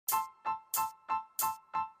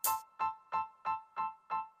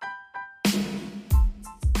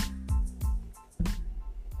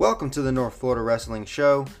Welcome to the North Florida Wrestling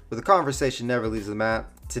Show, where the conversation never leaves the mat.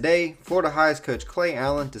 Today, Florida High's coach Clay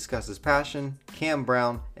Allen discusses passion, Cam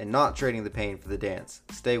Brown, and not trading the pain for the dance.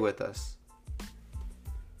 Stay with us.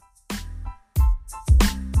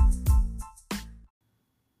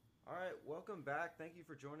 Alright, welcome back. Thank you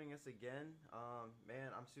for joining us again. Man,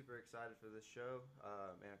 I'm super excited for this show.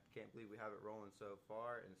 Man, I can't believe we have it rolling so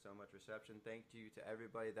far and so much reception. Thank you to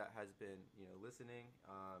everybody that has been, listening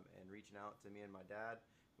and reaching out to me and my dad.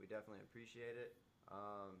 We definitely appreciate it.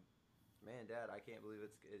 Man, Dad, I can't believe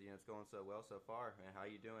it's going so well so far. Man, how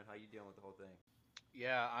you doing? How you dealing with the whole thing?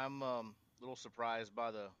 Yeah, I'm a little surprised by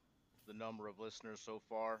the number of listeners so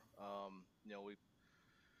far. We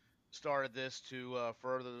started this to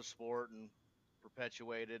further the sport and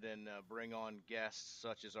perpetuate it and bring on guests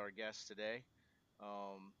such as our guest today,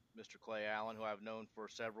 Mr. Clay Allen, who I've known for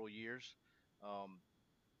several years.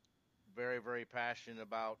 Very, very passionate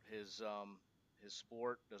about his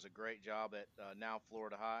sport. Does a great job at now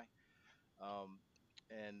Florida High,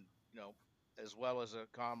 and as well as a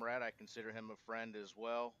comrade, I consider him a friend as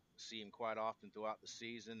well. See him quite often throughout the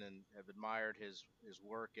season, and have admired his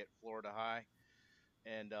work at Florida High.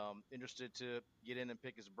 And interested to get in and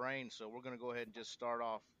pick his brain. So we're going to go ahead and just start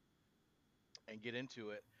off and get into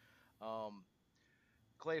it.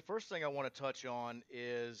 Clay, first thing I want to touch on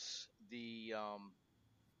is the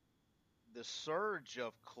surge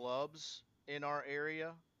of clubs in our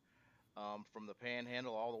area, from the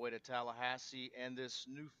Panhandle all the way to Tallahassee, and this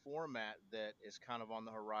new format that is kind of on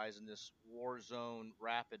the horizon, this War Zone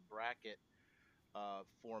Rapid Bracket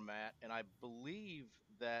format. And I believe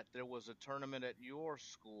that there was a tournament at your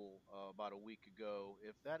school about a week ago.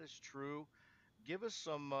 If that is true, give us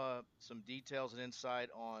some details and insight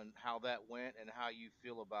on how that went and how you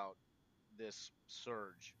feel about this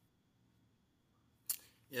surge.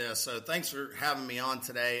 Yeah, so thanks for having me on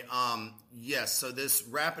today. Yes, so this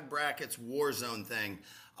Rapid Brackets War Zone thing,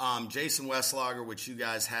 Jason Westlager, which you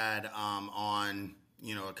guys had on,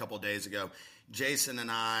 a couple of days ago, Jason and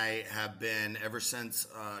I have been, ever since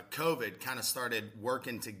COVID, kind of started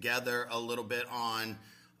working together a little bit on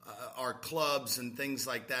our clubs and things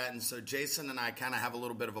like that. And so Jason and I kind of have a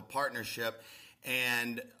little bit of a partnership.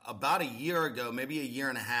 And about a year ago, maybe a year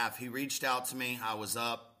and a half, he reached out to me. I was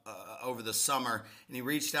up over the summer, and he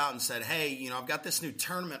reached out and said, hey, I've got this new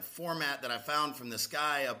tournament format that I found from this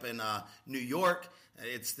guy up in New York.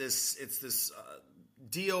 It's this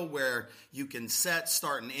deal where you can set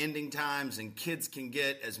start and ending times, and kids can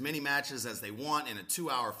get as many matches as they want in a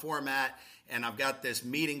 2-hour format. And I've got this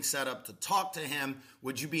meeting set up to talk to him.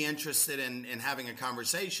 Would you be interested in having a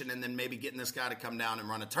conversation and then maybe getting this guy to come down and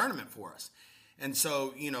run a tournament for us? And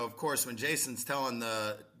so, of course, when Jason's telling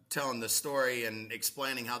the story and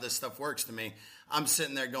explaining how this stuff works to me, I'm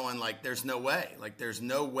sitting there going like, there's no way. Like, there's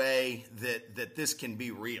no way that this can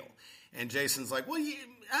be real. And Jason's like, well,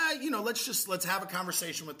 let's have a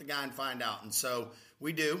conversation with the guy and find out. And so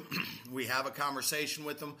we do. We have a conversation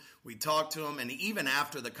with him. We talk to him. And even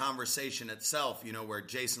after the conversation itself, where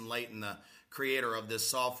Jason Layton, the creator of this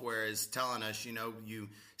software, is telling us, you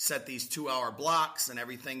set these 2-hour blocks and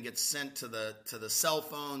everything gets sent to the cell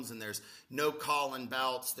phones, and there's no call-in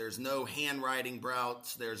bouts, there's no handwriting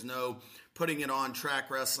bouts, there's no putting it on Track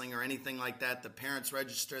Wrestling or anything like that. The parents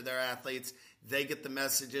register their athletes. They get the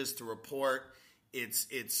messages to report. It's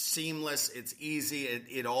seamless. It's easy.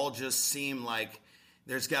 It all just seemed like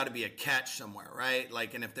there's got to be a catch somewhere, right?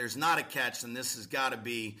 Like, and if there's not a catch, then this has got to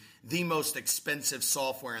be the most expensive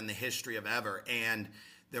software in the history of ever. And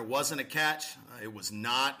there wasn't a catch. It was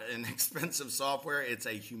not an expensive software. It's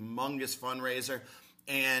a humongous fundraiser.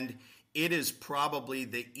 And it is probably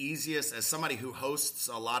the easiest, as somebody who hosts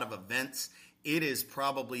a lot of events, it is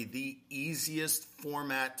probably the easiest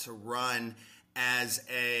format to run as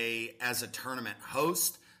a tournament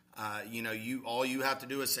host. All you have to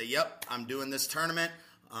do is say, yep, I'm doing this tournament.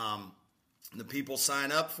 The people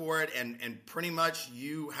sign up for it, and pretty much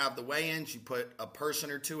you have the weigh-ins. You put a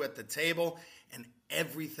person or two at the table, and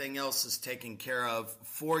everything else is taken care of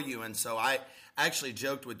for you. And so I actually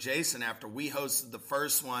joked with Jason after we hosted the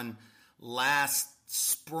first one last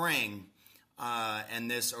spring,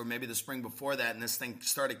 or maybe the spring before that, and this thing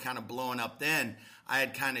started kind of blowing up then. I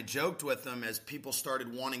had kind of joked with them as people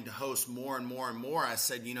started wanting to host more and more and more. I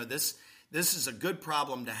said, this is a good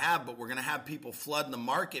problem to have, but we're going to have people flooding the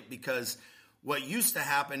market, because what used to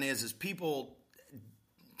happen is people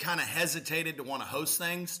kind of hesitated to want to host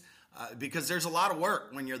things because there's a lot of work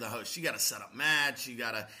when you're the host. You got to set up match. You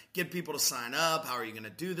got to get people to sign up. How are you going to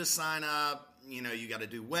do the sign up? You got to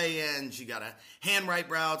do weigh-ins, you got to handwrite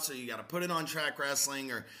routes, so you got to put it on Track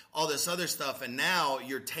Wrestling or all this other stuff. And now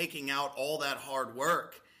you're taking out all that hard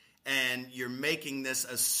work and you're making this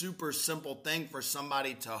a super simple thing for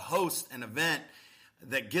somebody to host an event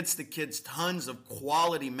that gets the kids tons of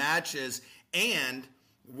quality matches, and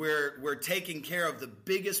we're taking care of the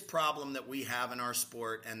biggest problem that we have in our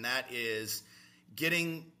sport, and that is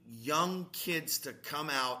getting young kids to come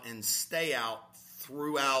out and stay out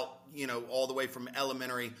throughout, all the way from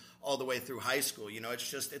elementary all the way through high school.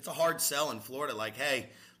 It's a hard sell in Florida. Like, hey,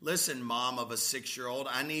 listen, mom of a 6-year-old,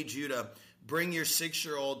 I need you to bring your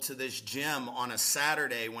 6-year-old to this gym on a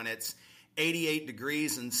Saturday when it's 88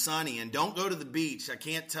 degrees and sunny, and don't go to the beach. I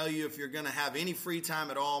can't tell you if you're going to have any free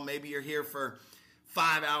time at all. Maybe you're here for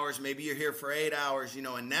 5 hours, maybe you're here for 8 hours,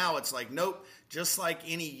 and now it's like, nope, just like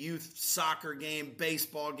any youth soccer game,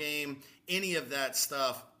 baseball game, any of that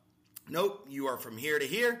stuff. Nope, you are from here to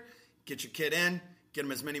here. Get your kid in, get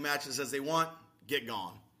them as many matches as they want, get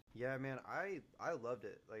gone. Yeah, man, I loved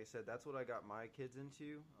it. Like I said, that's what I got my kids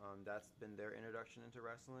into. That's been their introduction into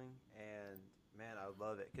wrestling, and man, I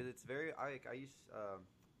love it because it's very.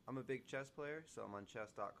 I'm a big chess player, so I'm on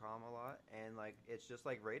chess.com a lot, and like it's just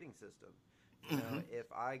like rating system.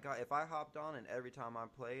 If I hopped on and every time I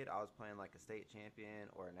played, I was playing like a state champion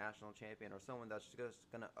or a national champion or someone that's just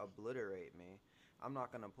gonna obliterate me, I'm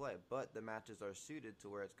not gonna play. But the matches are suited to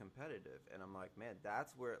where it's competitive, and I'm like, man,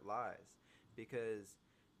 that's where it lies, because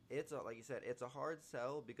it's like you said, it's a hard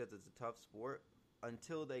sell because it's a tough sport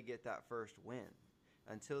until they get that first win,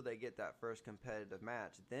 until they get that first competitive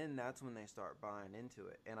match. Then that's when they start buying into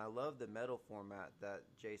it. And I love the medal format that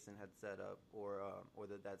Jason had set up, or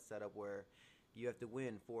that setup where you have to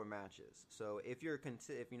win 4 matches. So if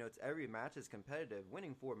it's every match is competitive,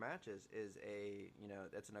 winning 4 matches is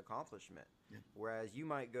that's an accomplishment. Yeah. Whereas you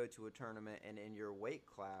might go to a tournament and in your weight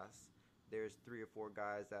class, there's 3 or 4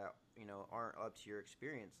 guys that aren't up to your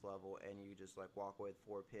experience level, and you just like walk away with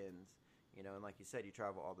 4 pins. And like you said, you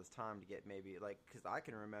travel all this time to get maybe because I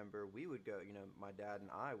can remember we would go, my dad and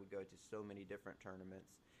I would go to so many different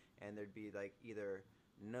tournaments, and there'd be like either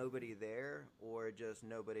nobody there or just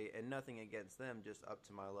nobody, and nothing against them, just up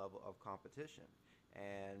to my level of competition.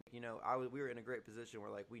 And we were in a great position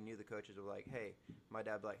where like we knew the coaches were like, hey, my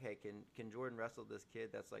dad would be like, hey, can Jordan wrestle this kid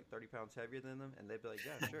that's like 30 pounds heavier than them? And they'd be like,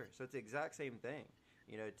 yeah, sure. So it's the exact same thing.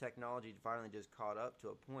 Technology finally just caught up to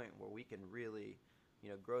a point where we can really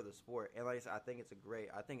grow the sport. And like I said, I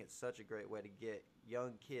think it's such a great way to get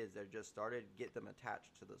young kids that just started, get them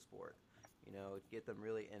attached to the sport, get them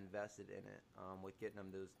really invested in it, with getting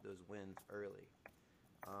them those wins early.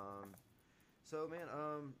 So man,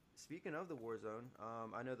 speaking of the Warzone,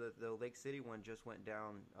 I know that the Lake City one just went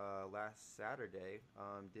down last Saturday.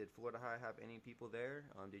 Did Florida High have any people there?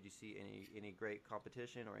 Did you see any great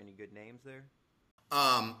competition or any good names there?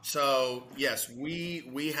 So yes,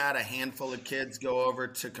 we had a handful of kids go over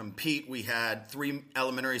to compete. We had 3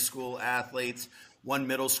 elementary school athletes, 1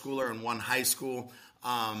 middle schooler, and 1 high school.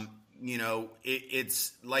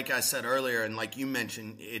 It's like I said earlier, and like you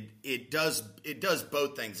mentioned, it does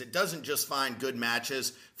both things. It doesn't just find good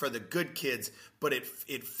matches for the good kids, but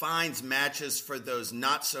it finds matches for those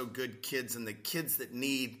not so good kids and the kids that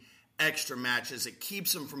need extra matches. It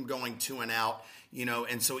keeps them from going 2 and out.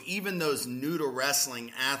 And so even those new to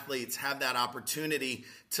wrestling athletes have that opportunity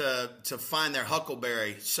to find their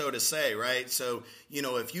huckleberry, so to say, right? So,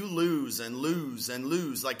 if you lose and lose and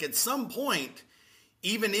lose, like at some point,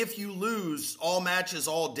 even if you lose all matches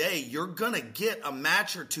all day, you're going to get a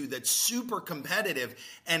match or 2 that's super competitive.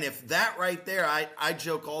 And if that right there, I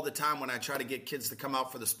joke all the time when I try to get kids to come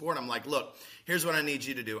out for the sport. I'm like, look, here's what I need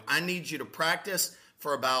you to do. I need you to practice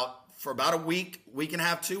for about a week and a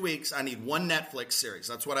half, 2 weeks. I need 1 Netflix series.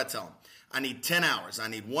 That's what I tell them. I need 10 hours. I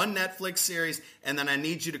need 1 Netflix series, and then I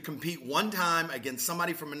need you to compete 1 time against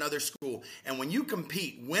somebody from another school. And when you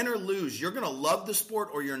compete, win or lose, you're going to love the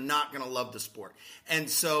sport or you're not going to love the sport. And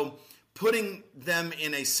so putting them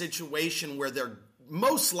in a situation where they're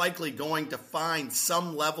most likely going to find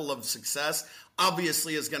some level of success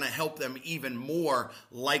obviously is going to help them even more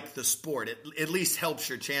like the sport. It at least helps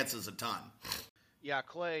your chances a ton. Yeah,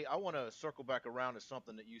 Clay, I want to circle back around to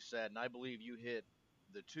something that you said, and I believe you hit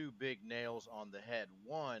the 2 big nails on the head.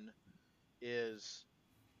 One is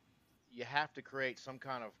you have to create some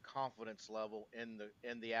kind of confidence level in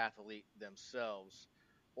the athlete themselves.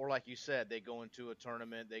 Or like you said, they go into a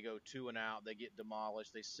tournament, they go 2 and out, they get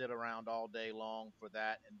demolished, they sit around all day long for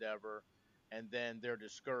that endeavor, and then they're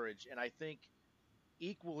discouraged. And I think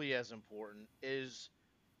equally as important is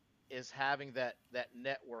having that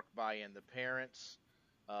network buy-in, the parents,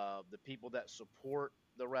 the people that support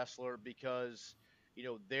the wrestler, because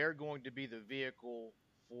they're going to be the vehicle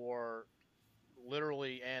for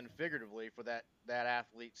literally and figuratively for that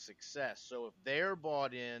athlete's success. So if they're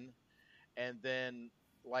bought in, and then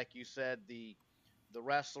like you said, the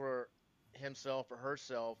wrestler himself or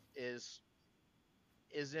herself is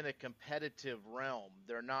in a competitive realm.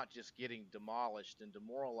 They're not just getting demolished and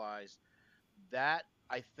demoralized. That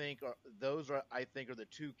I think are those are I think are the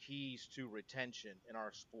two keys to retention in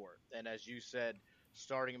our sport. And as you said,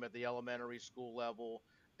 starting them at the elementary school level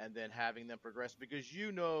and then having them progress, because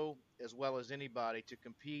you know as well as anybody, to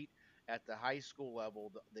compete at the high school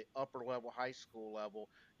level, the upper level high school level,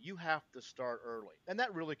 you have to start early. And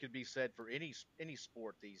that really could be said for any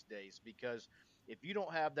sport these days, because if you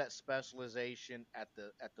don't have that specialization at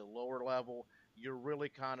the lower level, you're really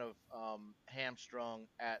kind of hamstrung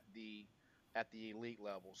at the elite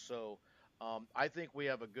level. So I think we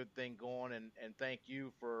have a good thing going, and thank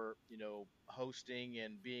you for hosting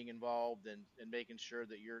and being involved and making sure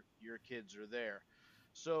that your kids are there.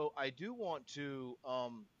 So I do want to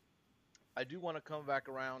come back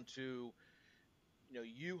around to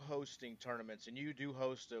you hosting tournaments, and you do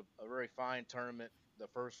host a very fine tournament the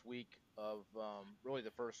first week of really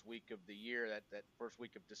the first week of the year, that first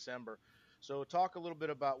week of December. So talk a little bit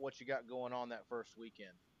about what you got going on that first weekend.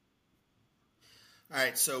 All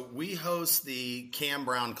right, so we host the Cam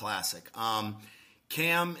Brown Classic.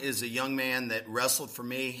 Cam is a young man that wrestled for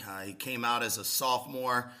me. He came out as a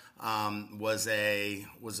sophomore, was a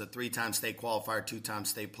 3-time state qualifier, 2-time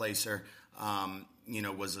state placer.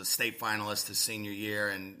 Was a state finalist his senior year,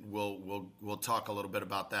 and we'll talk a little bit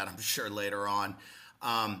about that, I'm sure, later on.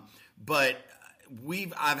 But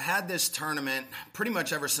I've had this tournament pretty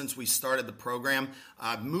much ever since we started the program.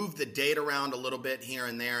 I've moved the date around a little bit here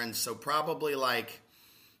and there, and so probably like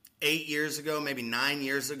 8 years ago, maybe 9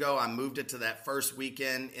 years ago, I moved it to that first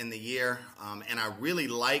weekend in the year, and I really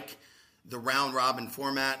like the round robin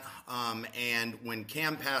format. And when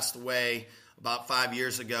Cam passed away about 5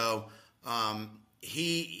 years ago,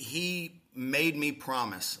 he made me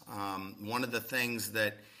promise. One of the things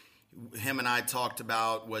that him and I talked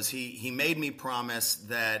about was he made me promise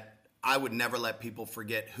that I would never let people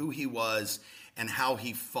forget who he was and how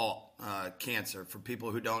he fought cancer. For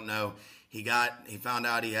people who don't know, he found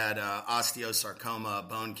out he had osteosarcoma,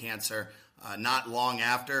 bone cancer. Not long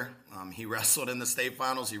after, he wrestled in the state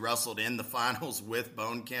finals. He wrestled in the finals with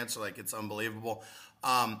bone cancer. Like, it's unbelievable.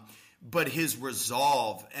 But his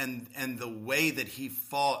resolve and the way that he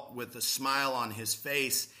fought with a smile on his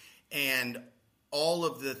face and all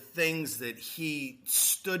of the things that he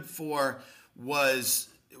stood for was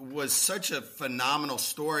such a phenomenal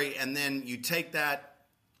story. And then you take that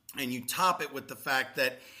and you top it with the fact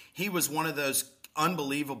that he was one of those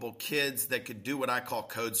unbelievable kids that could do what I call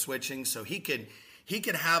code switching. So he could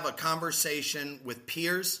have a conversation with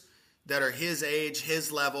peers that are his age,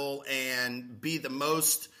 his level, and be the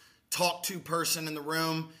most talked to person in the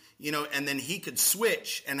room, and then he could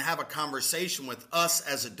switch and have a conversation with us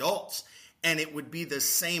as adults. And it would be the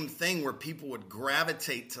same thing where people would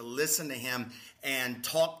gravitate to listen to him and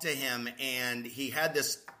talk to him. And he had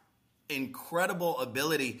this incredible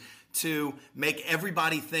ability to make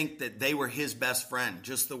everybody think that they were his best friend,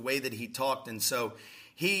 just the way that he talked. And so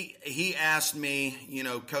he asked me,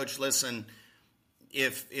 Coach, listen,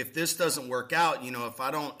 if this doesn't work out,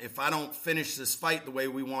 if I don't finish this fight the way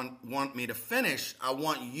we want me to finish, I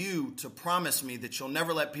want you to promise me that you'll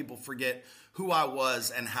never let people forget who I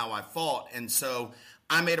was and how I fought. And so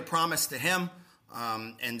I made a promise to him.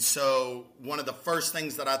 And so one of the first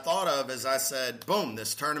things that I thought of is I said, boom,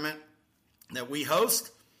 this tournament that we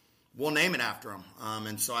host, we'll name it after him.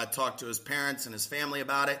 And so I talked to his parents and his family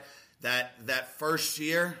about it. That first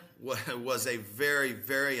year was a very,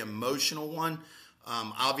 very emotional one.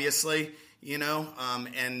 Obviously,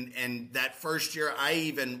 and that first year I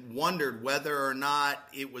even wondered whether or not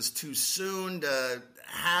it was too soon to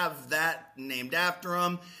have that named after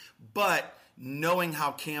him. But knowing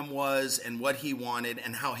how Cam was and what he wanted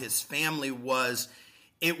and how his family was,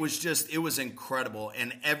 it was incredible.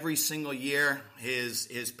 And every single year,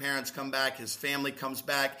 his parents come back, his family comes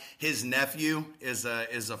back. His nephew is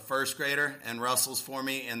a first grader and wrestles for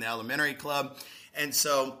me in the elementary club. And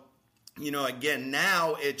so, again,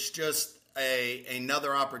 now it's just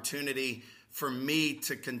another opportunity for me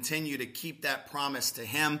to continue to keep that promise to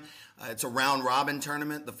him. It's a round robin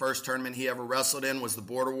tournament. The first tournament he ever wrestled in was the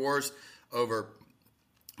Border Wars over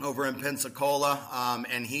in Pensacola,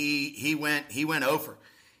 and he went over.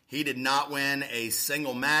 He did not win a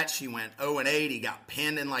single match. He went 0-8. He got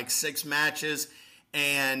pinned in like 6 matches,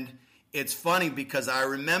 and it's funny because I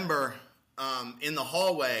remember in the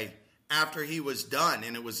hallway after he was done,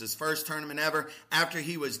 and it was his first tournament ever, after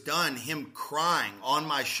he was done, him crying on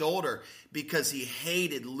my shoulder because he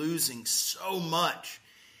hated losing so much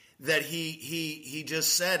that he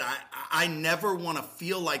just said, I never want to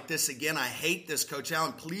feel like this again. I hate this, Coach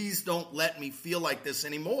Allen. Please don't let me feel like this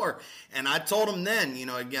anymore. And I told him then,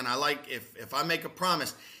 again, I like if I make a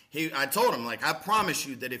promise, I told him, like, I promise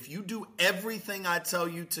you that if you do everything I tell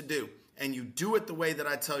you to do and you do it the way that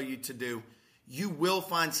I tell you to do, you will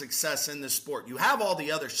find success in this sport. You have all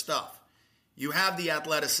the other stuff. You have the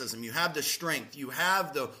athleticism, you have the strength, you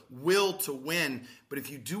have the will to win. But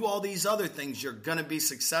if you do all these other things, you're going to be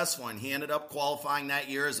successful. And he ended up qualifying that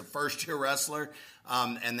year as a first-year wrestler.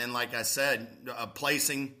 And then, like I said,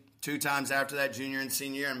 placing 2 times after that, junior and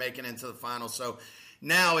senior year, and making it into the final. So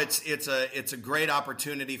now it's a great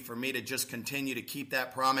opportunity for me to just continue to keep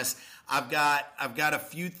that promise. I've got a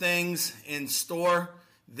few things in store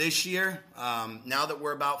this year. Now that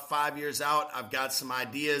we're about 5 years out, I've got some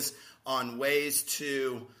ideas on ways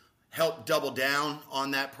to help double down on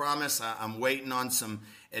that promise. I'm waiting on some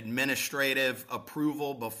administrative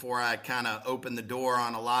approval before I kind of open the door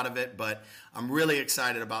on a lot of it, but I'm really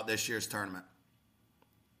excited about this year's tournament.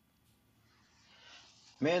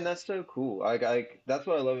 Man, that's so cool. Like that's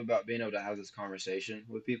what I love about being able to have this conversation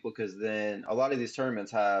with people, because then a lot of these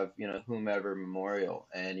tournaments have, whomever memorial,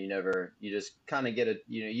 and you just kind of get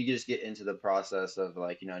you just get into the process of,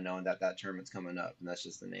 like, knowing that tournament's coming up, and that's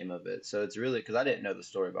just the name of it. So it's really, because I didn't know the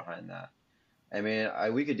story behind that. I mean,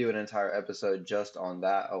 we could do an entire episode just on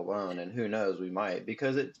that alone, and who knows, we might,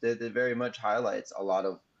 because it very much highlights a lot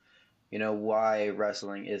of why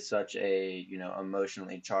wrestling is such a,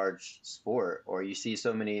 emotionally charged sport. Or you see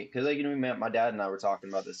so many, because, like, my dad and I were talking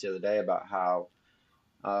about this the other day about how,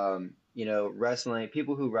 wrestling,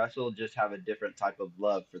 people who wrestle just have a different type of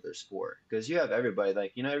love for their sport. Because you have everybody,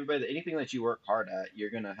 like, everybody, anything that you work hard at,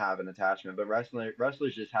 you're going to have an attachment. But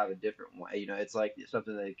wrestlers just have a different way. It's like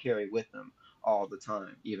something they carry with them all the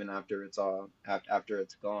time, even after it's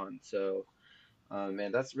gone. So,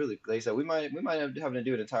 man, that's really, like I said, we might have to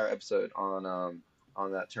do an entire episode on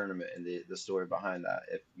that tournament and the story behind that,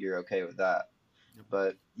 if you're okay with that. Yep.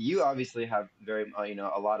 But you obviously have very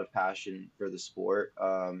a lot of passion for the sport.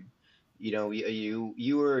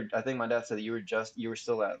 You were, I think my dad said that you were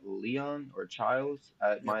still at Leon or Childs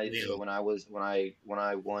at when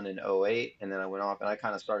I won in 2008, and then I went off and I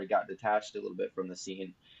kind of got detached a little bit from the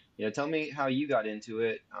scene. Tell me how you got into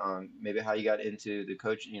it, maybe how you got into the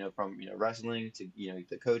coach, from, wrestling to,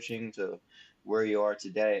 the coaching to where you are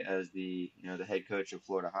today as the head coach of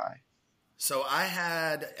Florida High. So I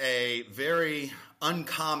had a very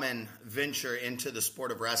uncommon venture into the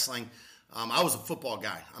sport of wrestling. I was a football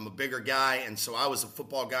guy. I'm a bigger guy, and so I was a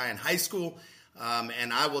football guy in high school.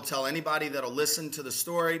 And I will tell anybody that'll listen to the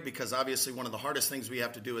story, because obviously one of the hardest things we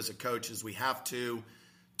have to do as a coach is we have to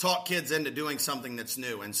talk kids into doing something that's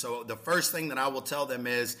new. And so the first thing that I will tell them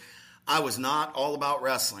is I was not all about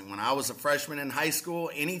wrestling. When I was a freshman in high school,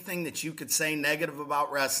 anything that you could say negative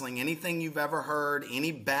about wrestling, anything you've ever heard,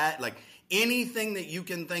 anything that you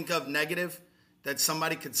can think of negative that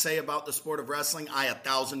somebody could say about the sport of wrestling, I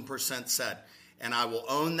 1,000% said. And I will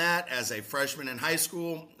own that. As a freshman in high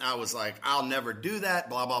school, I was like, I'll never do that,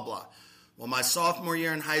 blah, blah, blah. Well, my sophomore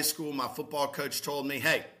year in high school, my football coach told me,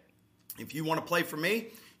 hey, if you want to play for me,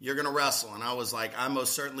 you're going to wrestle. And I was like, I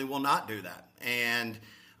most certainly will not do that. And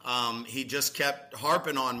he just kept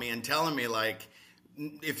harping on me and telling me, like,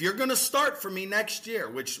 if you're going to start for me next year,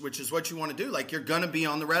 which is what you want to do, like, you're going to be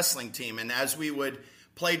on the wrestling team. And as we would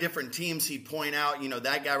play different teams, he'd point out,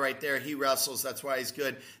 that guy right there, he wrestles, that's why he's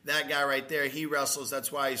good. That guy right there, he wrestles,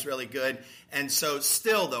 that's why he's really good. And so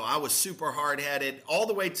still, though, I was super hard-headed all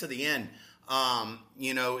the way to the end.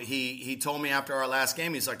 He told me after our last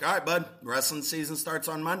game, he's like, all right, bud, wrestling season starts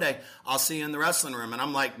on Monday. I'll see you in the wrestling room. And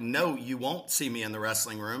I'm like, no, you won't see me in the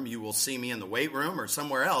wrestling room. You will see me in the weight room or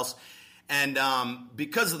somewhere else. And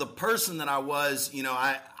because of the person that I was,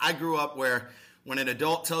 I grew up where when an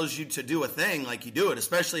adult tells you to do a thing, like, you do it,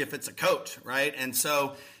 especially if it's a coach, right? And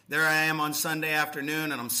so there I am on Sunday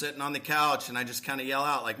afternoon, and I'm sitting on the couch, and I just kind of yell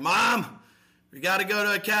out, like, Mom, we got to go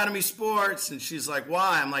to Academy Sports. And she's like,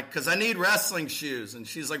 why? I'm like, because I need wrestling shoes. And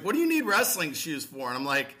she's like, what do you need wrestling shoes for? And I'm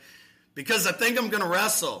like, because I think I'm going to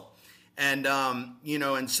wrestle. And,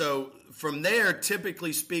 and so from there,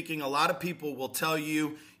 typically speaking, a lot of people will tell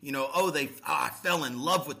you, I fell in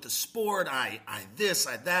love with the sport. I this,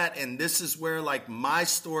 I that. And this is where, like, my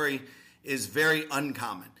story is very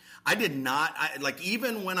uncommon. I did not,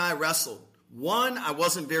 even when I wrestled, I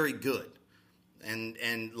wasn't very good.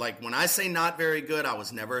 And like, when I say not very good, I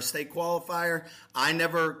was never a state qualifier. I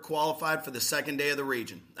never qualified for the second day of the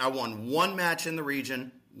region. I won one match in the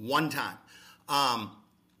region one time.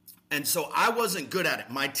 And so I wasn't good at it.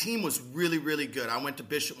 My team was really, really good. I went to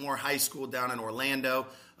Bishop Moore High School down in Orlando.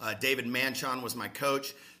 David Manchon was my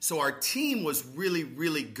coach. So our team was really,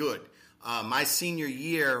 really good. My senior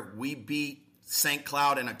year, we beat St.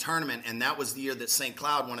 Cloud in a tournament, and that was the year that St.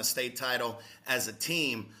 Cloud won a state title as a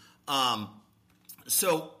team.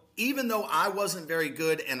 So even though I wasn't very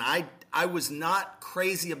good and I was not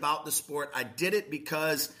crazy about the sport, I did it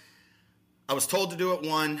because I was told to do it,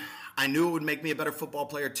 one. I knew it would make me a better football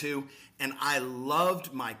player, two. And I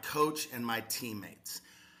loved my coach and my teammates.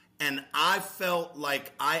 And I felt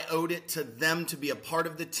like I owed it to them to be a part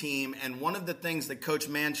of the team. And one of the things that Coach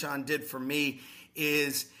Manchon did for me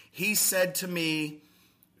is he said to me,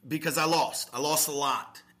 because I lost a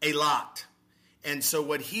lot. And so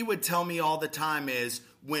what he would tell me all the time is,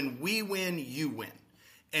 when we win, you win.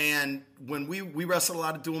 And when we wrestled a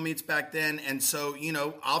lot of dual meets back then, and so,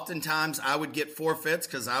 oftentimes I would get forfeits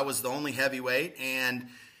because I was the only heavyweight, and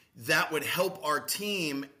that would help our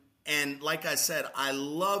team. And like I said, I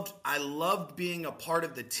loved being a part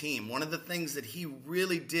of the team. One of the things that he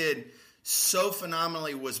really did so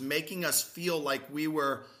phenomenally was making us feel like we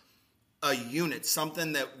were a unit,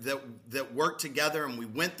 something that worked together, and we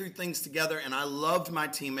went through things together. And I loved my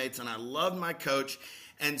teammates, and I loved my coach.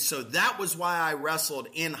 And so that was why I wrestled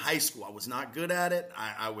in high school. I was not good at it.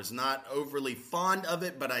 I was not overly fond of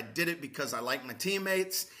it, but I did it because I liked my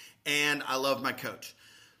teammates and I loved my coach.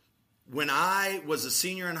 When I was a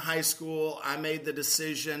senior in high school, I made the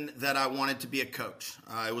decision that I wanted to be a coach.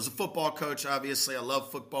 I was a football coach, obviously. I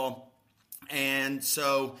love football. And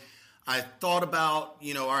so I thought about,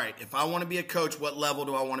 all right, if I want to be a coach, what level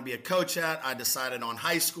do I want to be a coach at? I decided on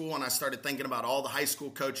high school, and I started thinking about all the high school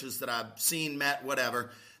coaches that I've seen, met, whatever.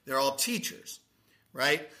 They're all teachers,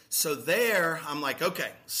 right? So there, I'm like, okay,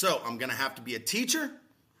 so I'm going to have to be a teacher.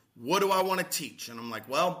 What do I want to teach? And I'm like,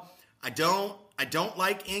 well, I don't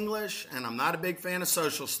like English, and I'm not a big fan of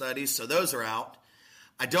social studies, so those are out.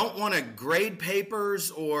 I don't want to grade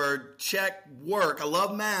papers or check work. I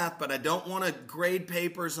love math, but I don't want to grade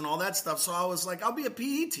papers and all that stuff. So I was like, I'll be a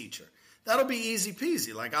PE teacher. That'll be easy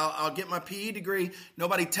peasy. Like, I'll get my PE degree.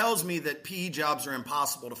 Nobody tells me that PE jobs are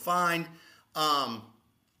impossible to find.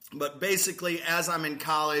 But basically, as I'm in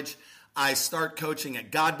college, I start coaching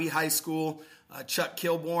at Godby High School. Chuck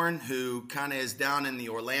Kilborn, who kind of is down in the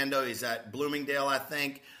Orlando, he's at Bloomingdale, I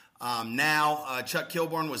think. Now, Chuck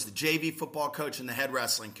Kilborn was the JV football coach and the head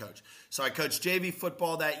wrestling coach. So I coached JV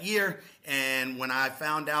football that year, and when I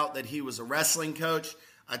found out that he was a wrestling coach,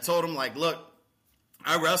 I told him, like, look,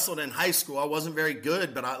 I wrestled in high school. I wasn't very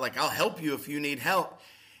good, but I'll help you if you need help.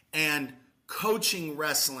 And coaching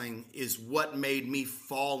wrestling is what made me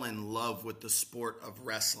fall in love with the sport of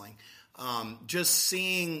wrestling. Just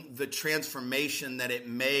seeing the transformation that it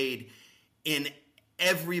made in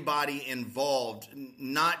everybody involved,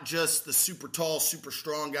 not just the super tall, super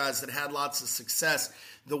strong guys that had lots of success,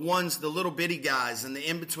 the little bitty guys and the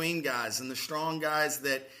in-between guys and the strong guys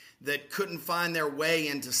that couldn't find their way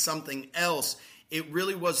into something else. It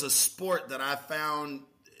really was a sport that I found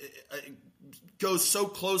goes so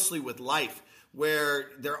closely with life,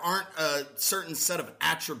 where there aren't a certain set of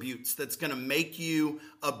attributes that's going to make you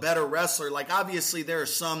a better wrestler. Like, obviously, there are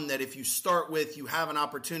some that if you start with, you have an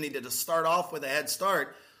opportunity to start off with a head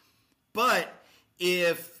start. But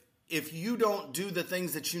if you don't do the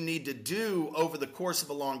things that you need to do over the course of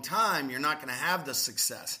a long time, you're not going to have the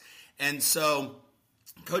success. And so,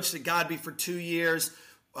 coached at Godby for 2 years,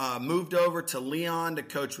 moved over to Leon to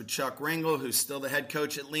coach with Chuck Ringel, who's still the head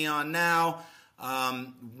coach at Leon now.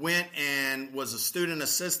 Went and was a student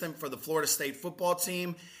assistant for the Florida State football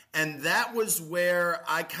team. And that was where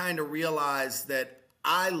I kind of realized that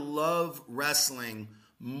I love wrestling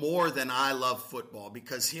more than I love football,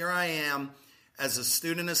 because here I am as a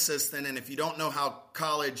student assistant. And if you don't know how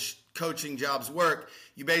college coaching jobs work,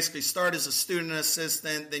 you basically start as a student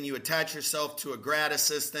assistant, then you attach yourself to a grad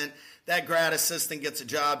assistant. That grad assistant gets a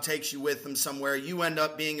job, takes you with them somewhere. You end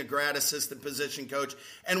up being a grad assistant position coach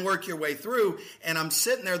and work your way through. And I'm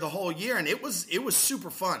sitting there the whole year, and it was super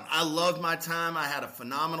fun. I loved my time. I had a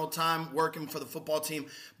phenomenal time working for the football team.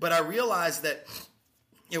 But I realized that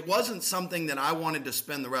it wasn't something that I wanted to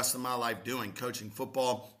spend the rest of my life doing, coaching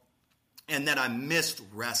football, and that I missed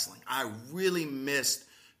wrestling. I really missed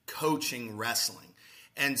coaching wrestling.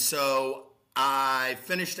 And so I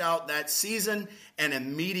finished out that season and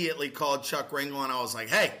immediately called Chuck Ringel, and I was like,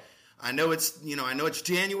 hey, I know it's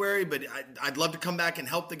January, but I'd love to come back and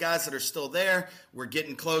help the guys that are still there. We're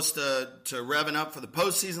getting close to revving up for the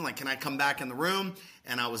postseason. Like, can I come back in the room?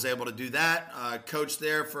 And I was able to do that. Coached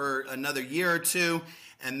there for another year or two,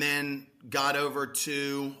 and then got over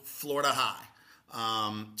to Florida High.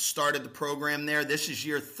 Started the program there. This is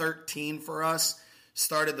year 13 for us.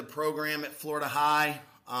 Started the program at Florida High.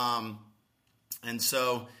 And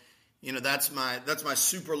so, that's my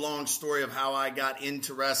super long story of how I got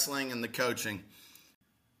into wrestling and the coaching.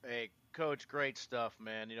 Hey, Coach, great stuff,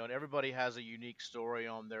 man. And everybody has a unique story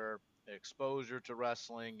on their exposure to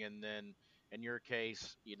wrestling, and then in your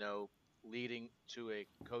case, leading to a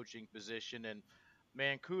coaching position. And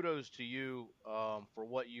man, kudos to you for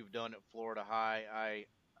what you've done at Florida High. I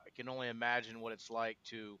can only imagine what it's like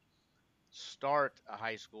to start a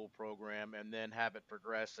high school program and then have it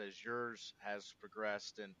progress as yours has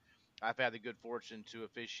progressed. And I've had the good fortune to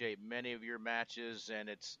officiate many of your matches, and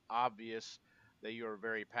it's obvious that you are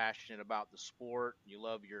very passionate about the sport. You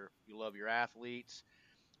love your athletes.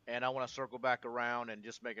 And I want to circle back around and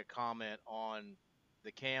just make a comment on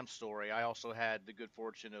the Cam story. I also had the good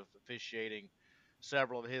fortune of officiating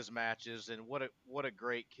several of his matches, and what a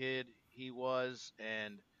great kid he was,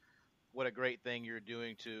 and what a great thing you're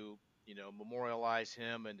doing to memorialize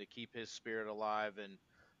him and to keep his spirit alive.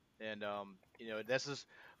 And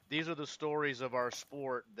these are the stories of our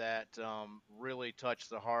sport that really touch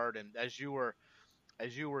the heart. And as you were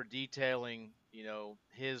detailing,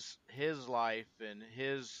 his life and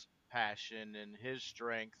his passion and his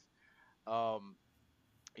strength,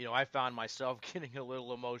 I found myself getting a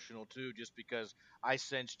little emotional too, just because I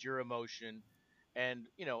sensed your emotion. And,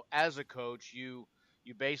 as a coach, you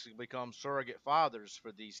basically become surrogate fathers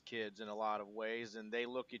for these kids in a lot of ways, and they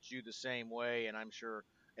look at you the same way. And I'm sure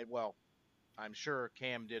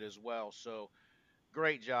Cam did as well. So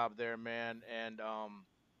great job there, man. And,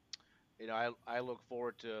 I look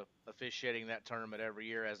forward to officiating that tournament every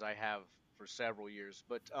year, as I have for several years.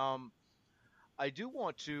 But I do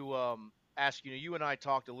want to ask you and I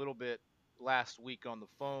talked a little bit last week on the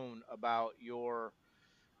phone about your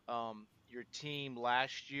team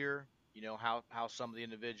last year, how some of the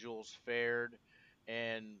individuals fared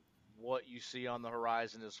and what you see on the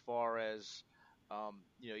horizon as far as,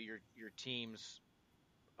 your team's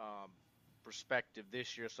perspective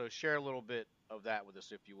this year. So share a little bit of that with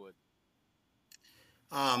us, if you would.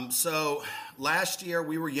 So last year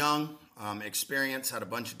we were young, experienced, had a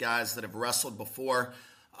bunch of guys that have wrestled before.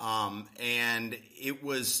 And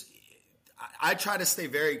I try to stay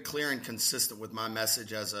very clear and consistent with my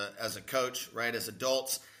message as a coach, right? As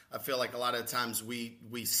adults, I feel like a lot of the times we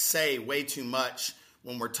say way too much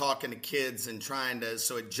when we're talking to kids and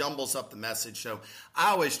so it jumbles up the message. So I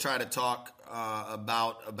always try to talk,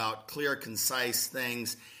 about clear, concise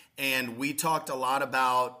things. And we talked a lot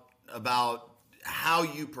about how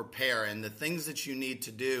you prepare and the things that you need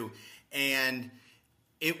to do. And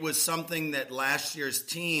it was something that last year's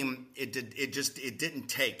team, it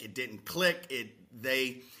didn't click.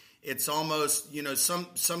 It's almost,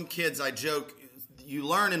 some kids, I joke, you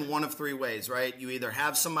learn in one of three ways, right? You either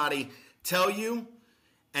have somebody tell you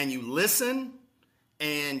and you listen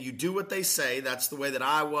and you do what they say. That's the way that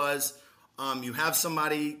I was. You have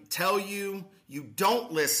somebody tell you, you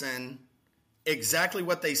don't listen. Exactly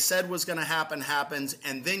what they said was going to happen happens,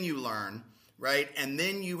 and then you learn, right? And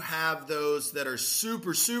then you have those that are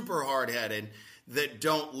super, super hard-headed that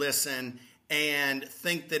don't listen and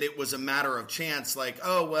think that it was a matter of chance, like,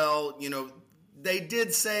 oh, well, they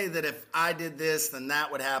did say that if I did this, then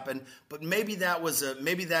that would happen, but maybe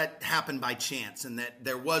that happened by chance and that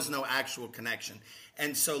there was no actual connection.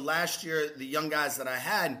 And so last year, the young guys that I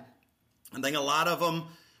had, I think a lot of them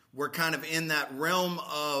were kind of in that realm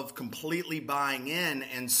of completely buying in.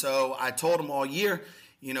 And so I told them all year,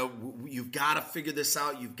 you've got to figure this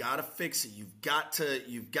out. You've got to fix it. You've got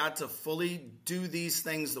to fully do these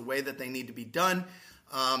things the way that they need to be done.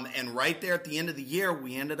 And right there at the end of the year,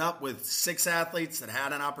 we ended up with 6 athletes that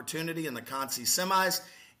had an opportunity in the Conci semis,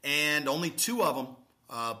 and only 2 of them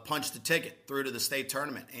punched the ticket through to the state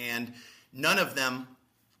tournament. And none of them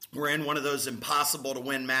were in one of those impossible to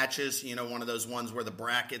win matches, one of those ones where the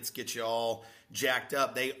brackets get you all jacked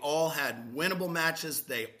up. They all had winnable matches.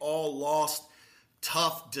 They all lost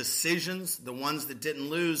tough decisions, the ones that didn't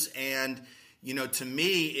lose. And, to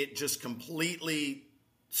me, it just completely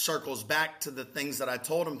circles back to the things that I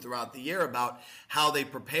told them throughout the year about how they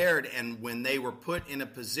prepared. And when they were put in a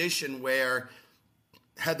position where,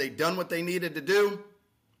 had they done what they needed to do,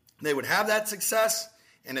 they would have that success.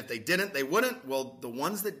 And if they didn't, they wouldn't. Well, the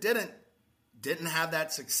ones that didn't have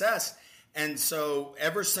that success. And so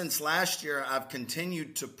ever since last year, I've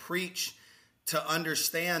continued to preach to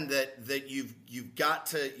understand that you've got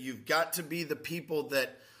to be the people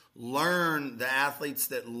that learn, the athletes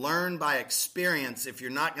that learn by experience. If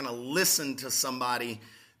you're not going to listen to somebody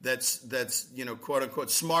that's quote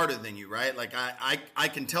unquote smarter than you, right? Like I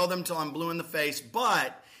can tell them till I'm blue in the face,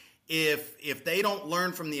 but if they don't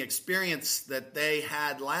learn from the experience that they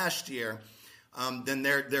had last year, then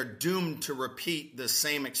they're doomed to repeat the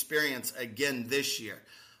same experience again this year.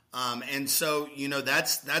 And so,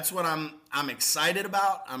 that's what I'm excited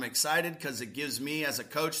about. I'm excited because it gives me as a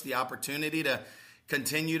coach the opportunity to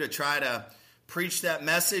continue to try to preach that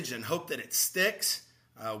message and hope that it sticks.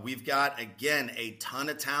 We've got, again, a ton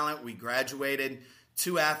of talent. We graduated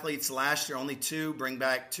 2 athletes last year, only 2, bring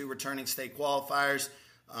back 2 returning state qualifiers.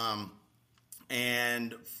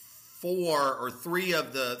 And 3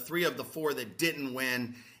 of the 4 that didn't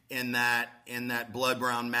win in that blood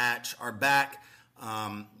brown match are back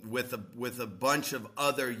with a bunch of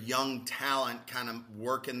other young talent kind of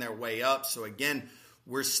working their way up. So again,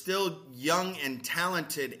 we're still young and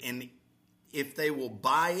talented, and if they will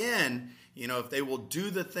buy in, if they will do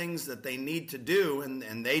the things that they need to do,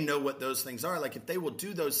 and they know what those things are, like if they will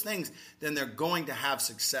do those things, then they're going to have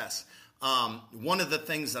success. One of the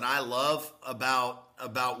things that I love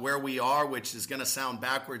about where we are, which is going to sound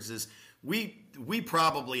backwards, is we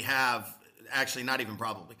probably have, actually not even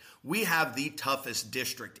probably, we have the toughest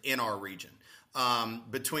district in our region.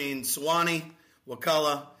 Between Sewanee,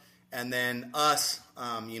 Wakulla, and then us,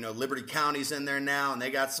 Liberty County's in there now, and they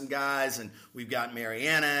got some guys, and we've got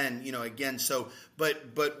Mariana, and again, so but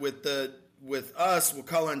with us,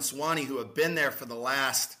 Wakulla and Sewanee, who have been there for the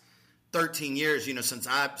last 13 years, since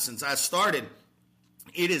I started,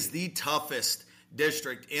 it is the toughest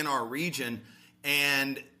district in our region,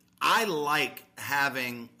 and I like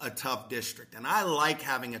having a tough district, and I like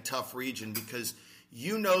having a tough region because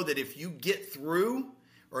that if you get through,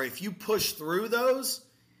 or if you push through those,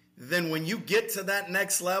 then when you get to that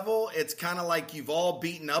next level, it's kind of like you've all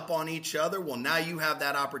beaten up on each other. Well, now you have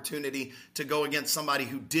that opportunity to go against somebody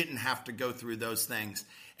who didn't have to go through those things.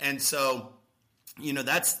 And so,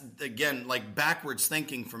 that's, again, like backwards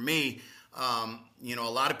thinking for me. A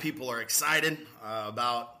lot of people are excited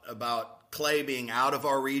about Clay being out of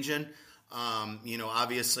our region.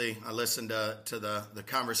 Obviously, I listened to the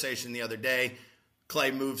conversation the other day.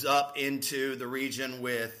 Clay moves up into the region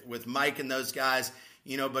with Mike and those guys.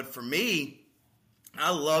 But for me,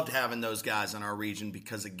 I loved having those guys in our region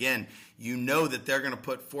because, again, that they're going to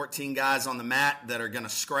put 14 guys on the mat that are going to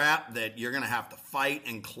scrap, that you're going to have to fight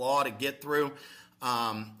and claw to get through.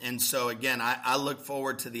 And so, again, I look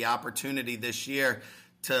forward to the opportunity this year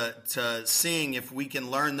to seeing if we can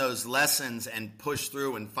learn those lessons and push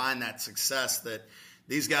through and find that success that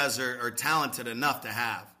these guys are talented enough to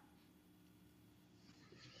have.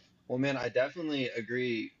 Well, man, I definitely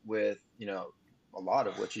agree with, a lot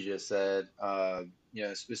of what you just said,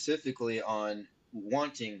 specifically on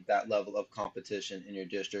wanting that level of competition in your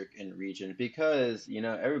district and region because,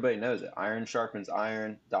 everybody knows it. Iron sharpens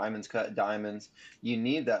iron, diamonds cut diamonds. You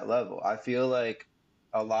need that level. I feel like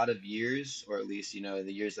a lot of years, or at least, the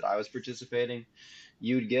years that I was participating,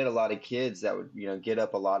 you would get a lot of kids that would, get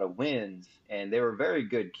up a lot of wins, and they were very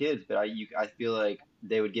good kids, but I feel like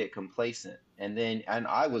they would get complacent. And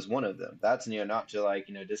I was one of them. That's, not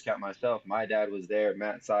to discount myself. My dad was there,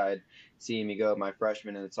 Matt's side, seeing me go my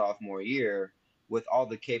freshman and sophomore year with all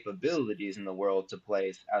the capabilities in the world to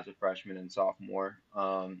play as a freshman and sophomore.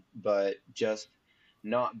 But just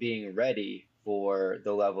not being ready for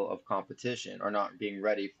the level of competition, or not being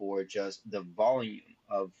ready for just the volume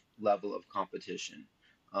of level of competition,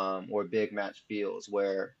 or big match feels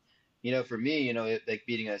where, for me, like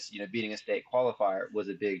beating a state qualifier was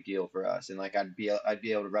a big deal for us. And like, I'd be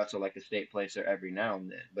able to wrestle like a state placer every now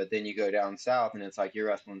and then, but then you go down south and it's like you're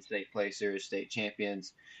wrestling state placers, state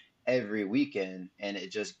champions every weekend, and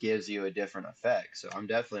it just gives you a different effect. So I'm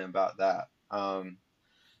definitely about that.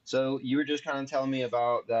 So you were just kind of telling me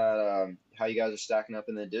about that, how you guys are stacking up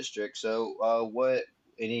in the district. So what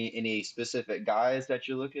any specific guys that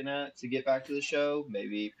you're looking at to get back to the show?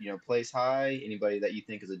 Maybe, place high, anybody that you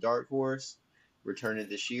think is a dark horse returning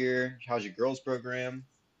this year? How's your girls program?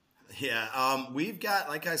 Yeah, we've got,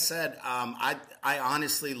 like I said, I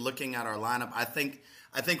honestly, looking at our lineup, I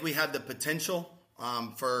think we have the potential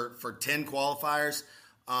for 10 qualifiers.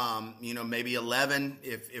 Maybe 11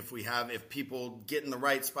 if people get in the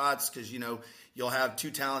right spots, because you'll have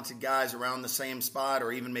 2 talented guys around the same spot,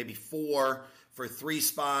 or even maybe 4 for 3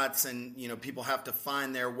 spots, and people have to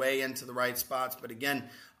find their way into the right spots. But again,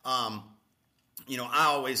 I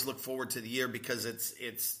always look forward to the year because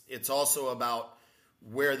it's also about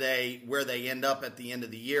where they end up at the end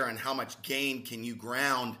of the year and how much gain can you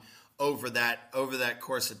ground over that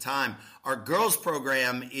course of time. Our girls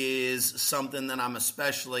program is something that I'm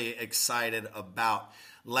especially excited about.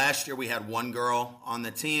 Last year we had 1 girl on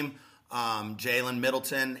the team, Jalen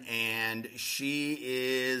Middleton, and she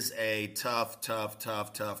is a tough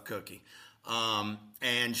cookie.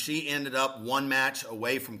 And she ended up one match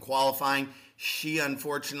away from qualifying. She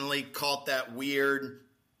unfortunately caught that weird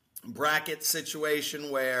bracket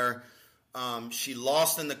situation where she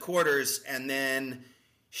lost in the quarters, and then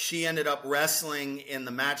she ended up wrestling in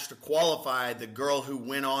the match to qualify the girl who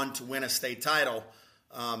went on to win a state title,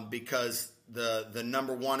 because the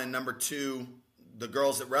number one and number two, the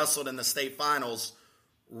girls that wrestled in the state finals,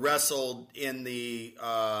 wrestled in the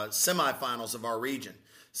semifinals of our region.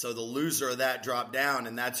 So the loser of that dropped down,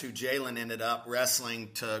 and that's who Jalen ended up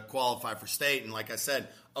wrestling to qualify for state. And like I said,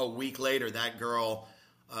 a week later, that girl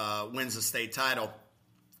wins the state title.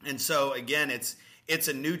 And so again, it's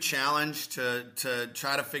a new challenge to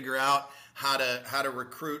try to figure out how to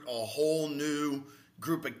recruit a whole new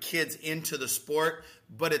group of kids into the sport.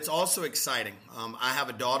 But it's also exciting. I have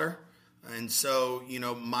a daughter, and so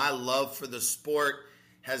my love for the sport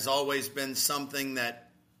has always been something that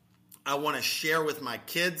I want to share with my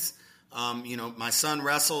kids. My son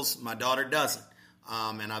wrestles, my daughter doesn't.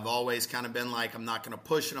 And I've always kind of been like, I'm not going to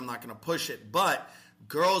push it. But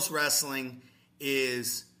girls wrestling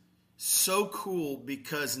is so cool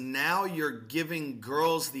because now you're giving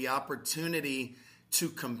girls the opportunity to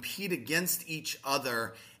compete against each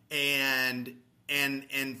other and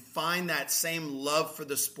find that same love for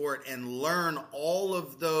the sport and learn all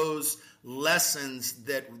of those lessons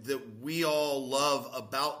that we all love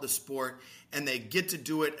about the sport, and they get to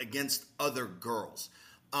do it against other girls,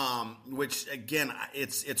 which again,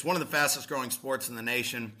 it's one of the fastest growing sports in the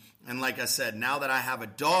nation. And like I said, now that I have a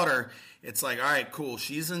daughter, it's like, all right, cool,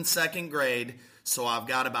 she's in second grade, so I've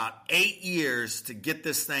got about 8 years to get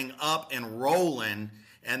this thing up and rolling,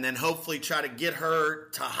 and then hopefully try to get her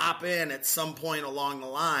to hop in at some point along the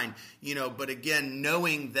line, but again,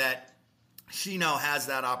 knowing that she now has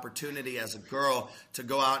that opportunity as a girl to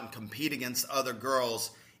go out and compete against other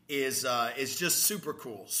girls is just super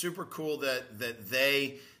cool. Super cool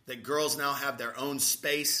that girls now have their own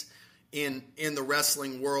space in the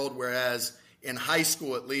wrestling world, whereas in high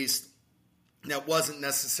school, at least, that wasn't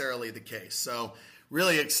necessarily the case. So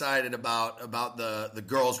really excited about the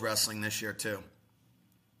girls wrestling this year too.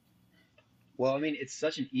 Well, I mean, it's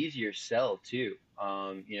such an easier sell too.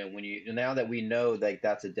 Now that we know like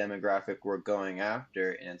that's a demographic we're going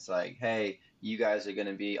after, and it's like, hey, you guys are going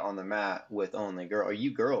to be on the mat with only girls, or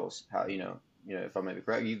you girls, if I may be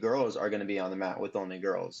correct, you girls are going to be on the mat with only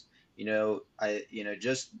girls.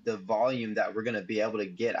 Just the volume that we're going to be able to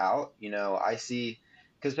get out. I see,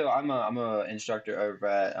 because I'm a instructor over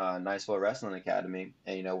at Niceville Wrestling Academy,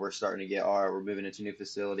 and we're starting to we're moving into a new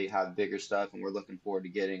facility, have bigger stuff, and we're looking forward to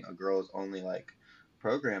getting a girls only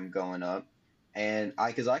program going up. And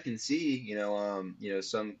I can see,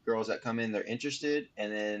 some girls that come in, they're interested,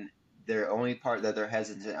 and then their only part that they're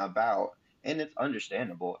hesitant about, and it's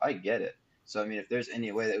understandable. I get it. So, I mean, if there's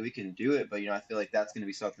any way that we can do it, but, I feel like that's going to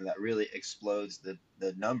be something that really explodes the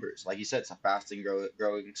numbers. Like you said, it's a fast and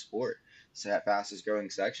growing sport. It's that fastest growing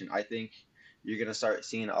section. I think you're going to start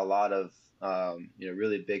seeing a lot of,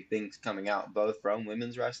 really big things coming out, both from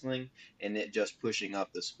women's wrestling and it just pushing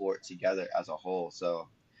up the sport together as a whole. So,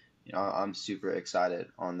 I'm super excited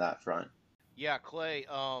on that front. Yeah, Clay,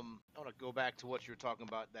 I want to go back to what you were talking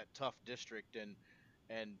about, that tough district, and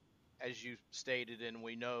as you stated, and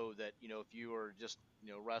we know that, if you are just,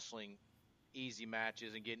 wrestling easy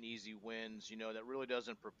matches and getting easy wins, that really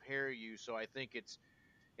doesn't prepare you. So I think it's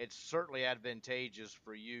certainly advantageous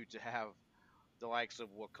for you to have the likes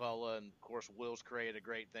of Wakulla, and of course Will's created a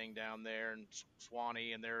great thing down there, and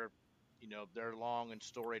Swanee and their long and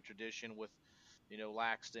storied tradition with,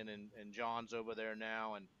 Laxton and John's over there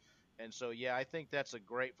now. And so, yeah, I think that's a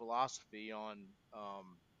great philosophy on,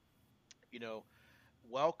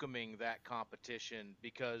 welcoming that competition,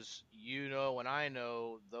 because, and I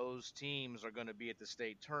know those teams are going to be at the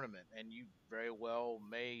state tournament, and you very well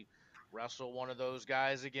may wrestle one of those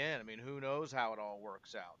guys again. I mean, who knows how it all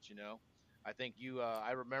works out, I think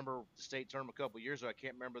I remember the state tournament a couple of years ago. I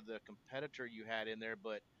can't remember the competitor you had in there,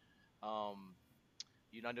 but,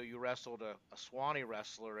 I know you wrestled a Swanee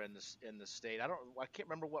wrestler in the state. I can't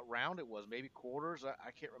remember what round it was. Maybe quarters.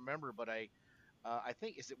 I can't remember, but I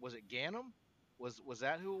think was it Ganem? Was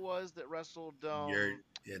that who it was that wrestled?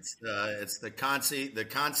 It's the Concy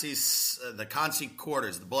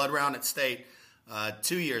quarters, the blood round at state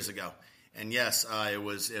 2 years ago, and yes, it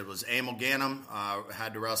was Emil Ganem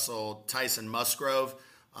had to wrestle Tyson Musgrove.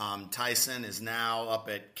 Tyson is now up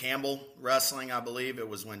at Campbell Wrestling, I believe. It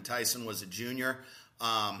was when Tyson was a junior.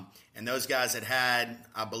 And those guys had,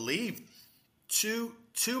 I believe, two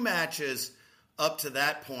matches up to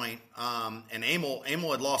that point. And Emil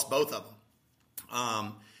had lost both of them.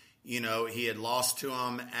 He had lost to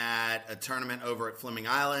him at a tournament over at Fleming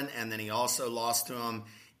Island, and then he also lost to him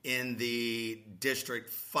in the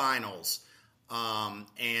district finals.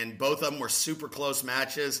 And both of them were super close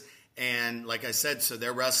matches. And like I said, so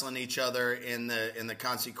they're wrestling each other in the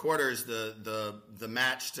Concy quarters, the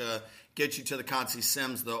match to get you to the Concy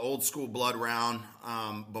Sims, the old school blood round,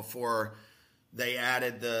 before they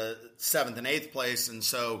added the 7th and 8th place. And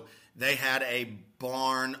so they had a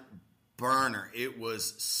barn burner. It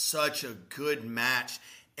was such a good match,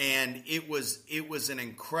 and it was an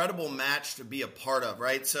incredible match to be a part of,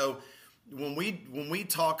 right? So when we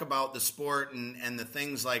talk about the sport and the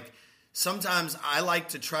things, like, sometimes I like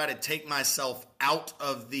to try to take myself out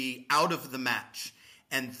of the match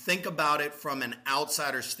and think about it from an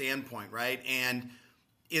outsider standpoint, right? And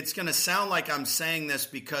it's going to sound like I'm saying this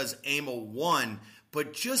because Emil won,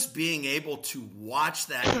 but just being able to watch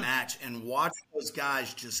that match and watch those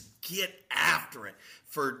guys just get after it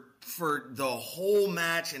for the whole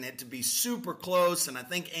match, and it to be super close. And I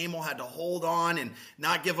think Emil had to hold on and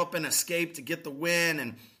not give up an escape to get the win.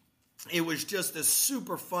 And it was just a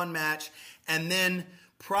super fun match. And then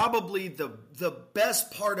probably the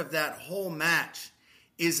best part of that whole match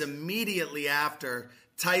is immediately after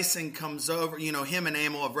Tyson comes over. Him and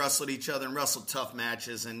Emil have wrestled each other and wrestled tough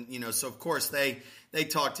matches. And, so of course they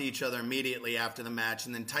talk to each other immediately after the match.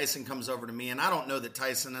 And then Tyson comes over to me, and I don't know that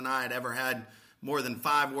Tyson and I had ever had more than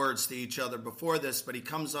 5 words to each other before this, but he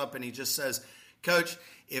comes up and he just says, "Coach,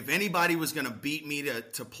 if anybody was going to beat me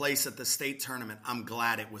to place at the state tournament, I'm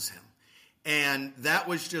glad it was him." And that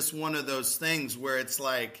was just one of those things where it's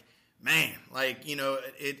like, man, like,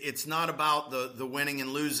 it's not about the winning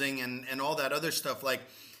and losing and all that other stuff. Like,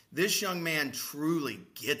 this young man truly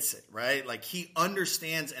gets it, right? Like, he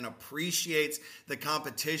understands and appreciates the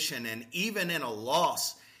competition, and even in a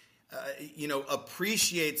loss,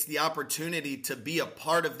 appreciates the opportunity to be a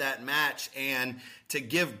part of that match and to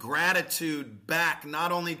give gratitude back,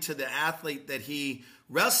 not only to the athlete that he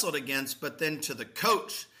wrestled against, but then to the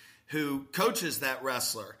coach who coaches that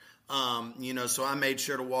wrestler. So I made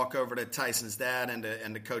sure to walk over to Tyson's dad and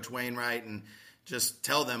to Coach Wainwright and just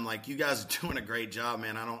tell them, like, you guys are doing a great job,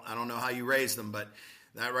 man. I don't know how you raised them, but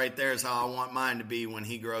that right there is how I want mine to be when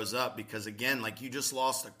he grows up. Because again, like, you just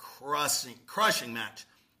lost a crushing match,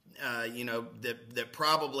 that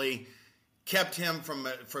probably kept him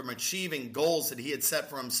from achieving goals that he had set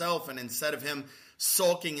for himself. And instead of him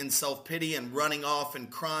sulking in self-pity and running off and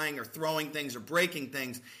crying or throwing things or breaking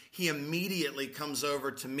things, he immediately comes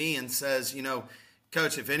over to me and says,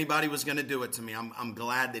 "Coach, if anybody was going to do it to me, I'm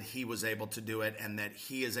glad that he was able to do it and that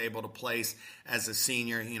he is able to place as a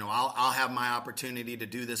senior. I'll have my opportunity to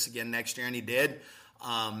do this again next year," and he did.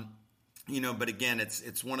 But again,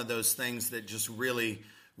 it's one of those things that just really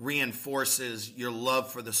reinforces your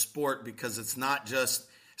love for the sport, because it's not just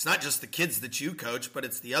the kids that you coach, but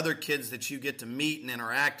it's the other kids that you get to meet and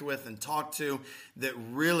interact with and talk to that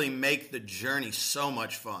really make the journey so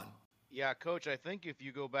much fun. Yeah, Coach, I think if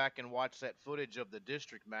you go back and watch that footage of the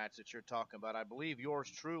district match that you're talking about, I believe yours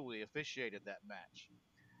truly officiated that match.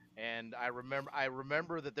 And I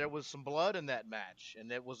remember that there was some blood in that match,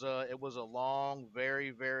 and it was a long, very,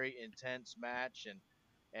 very intense match,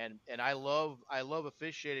 and I love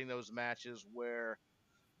officiating those matches where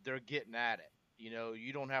they're getting at it.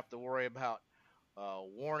 You don't have to worry about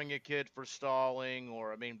warning a kid for stalling,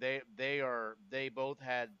 or, I mean, they both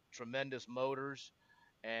had tremendous motors,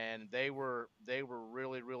 and they were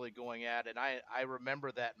really, really going at it. I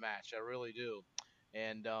remember that match, I really do.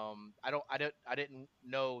 And I didn't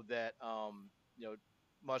know that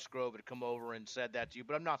Musgrove had come over and said that to you,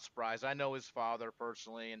 but I'm not surprised. I know his father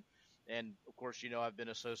personally, and of course, I've been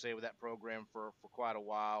associated with that program for quite a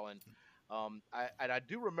while. And I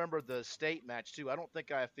do remember the state match too. I don't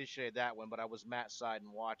think I officiated that one, but I was mat side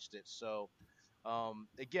and watched it. So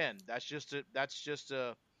again, that's just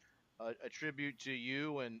a tribute to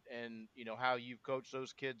you, and how you've coached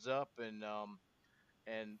those kids up, and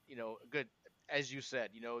good, as you said,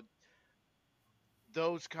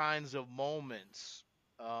 those kinds of moments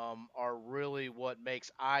are really what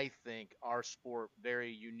makes, I think, our sport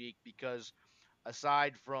very unique, because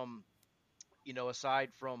aside from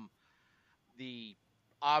the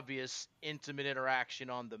obvious intimate interaction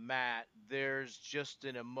on the mat, there's just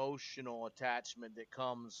an emotional attachment that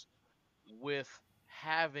comes with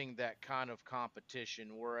having that kind of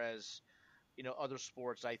competition, whereas other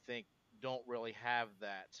sports, I think, don't really have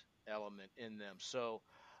that element in them. So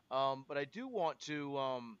but I do want to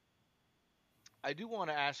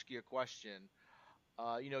ask you a question.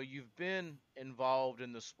 You've been involved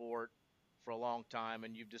in the sport for a long time,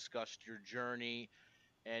 and you've discussed your journey,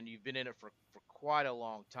 and you've been in it for quite a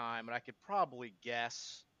long time. And I could probably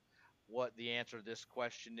guess, what the answer to this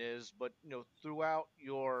question is, but throughout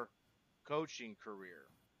your coaching career,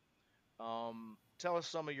 tell us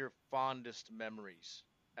some of your fondest memories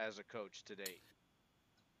as a coach to date.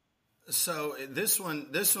 So this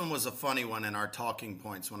one was a funny one in our talking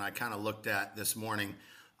points when I kind of looked at this morning.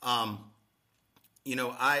 I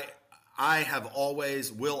have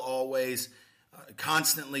always, will always,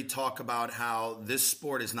 constantly talk about how this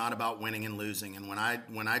sport is not about winning and losing. And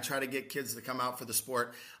when I try to get kids to come out for the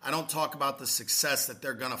sport, I don't talk about the success that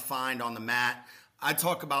they're going to find on the mat. I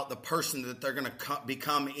talk about the person that they're going to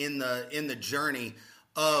become in the journey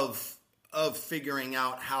of figuring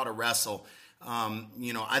out how to wrestle.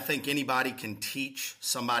 I think anybody can teach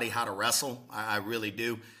somebody how to wrestle. I really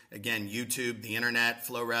do. Again, YouTube, the internet,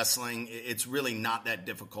 Flow Wrestling, it's really not that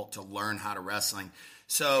difficult to learn how to wrestling.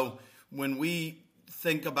 So when we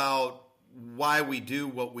think about why we do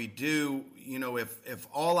what we do, if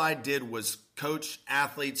all I did was coach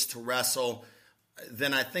athletes to wrestle,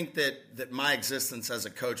 then I think that my existence as a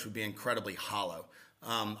coach would be incredibly hollow.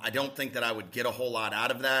 I don't think that I would get a whole lot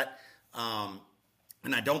out of that.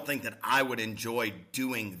 And I don't think that I would enjoy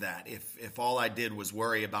doing that if all I did was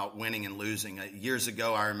worry about winning and losing. Years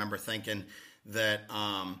ago, I remember thinking that,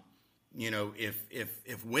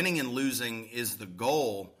 if winning and losing is the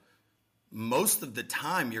goal, most of the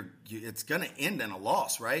time it's going to end in a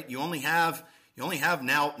loss, right? You only have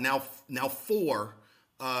now 4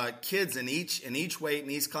 kids in each weight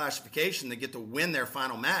and each classification that get to win their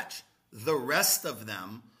final match. The rest of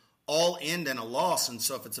them all end in a loss, and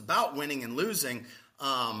so if it's about winning and losing,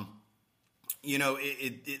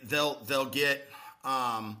 they'll get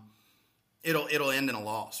it'll end in a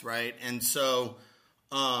loss, right? And so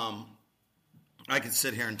I could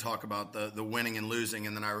sit here and talk about the winning and losing,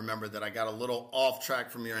 and then I remember that I got a little off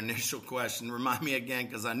track from your initial question. Remind me again,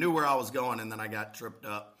 because I knew where I was going, and then I got tripped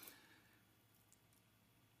up.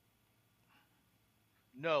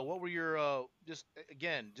 No, what were your it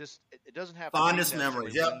doesn't have fondest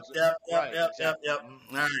memories. Yep. All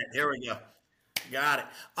right, here we go. Got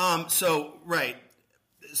it. So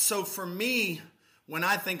for me, when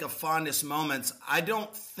I think of fondest moments, I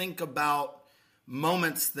don't think about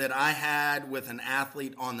moments that I had with an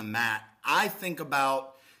athlete on the mat. I think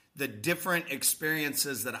about the different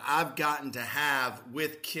experiences that I've gotten to have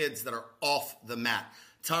with kids that are off the mat.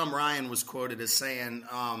 Tom Ryan was quoted as saying,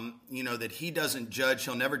 that he doesn't judge,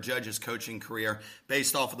 he'll never judge his coaching career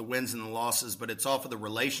based off of the wins and the losses, but it's off of the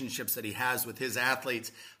relationships that he has with his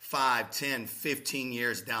athletes 5, 10, 15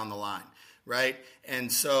 years down the line, right?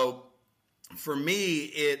 And so for me,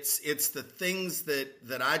 it's the things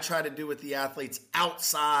that I try to do with the athletes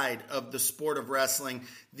outside of the sport of wrestling,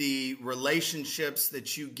 the relationships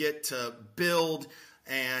that you get to build,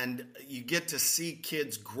 and you get to see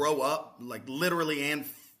kids grow up, like literally and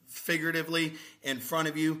figuratively in front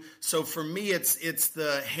of you. So for me, it's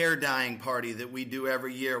the hair dyeing party that we do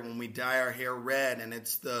every year when we dye our hair red, and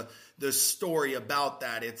it's the story about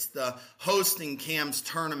that. It's the hosting Cam's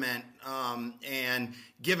tournament and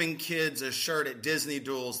giving kids a shirt at Disney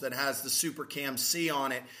Duels that has the Super Cam C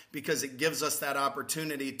on it because it gives us that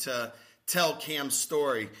opportunity to tell Cam's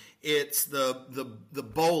story. It's the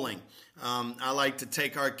bowling. I like to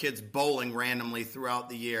take our kids bowling randomly throughout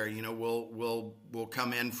the year. We'll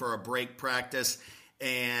come in for a break practice,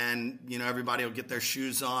 and everybody will get their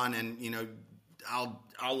shoes on, and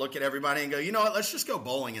I'll look at everybody and go, you know what, let's just go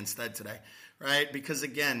bowling instead today, right? Because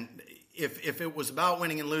again, if it was about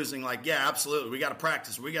winning and losing, like, yeah, absolutely, we got to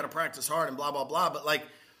practice hard and blah blah blah, but like,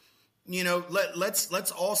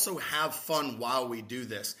 let's also have fun while we do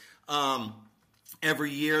this.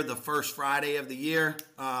 Every year, the first Friday of the year,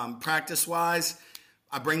 practice-wise,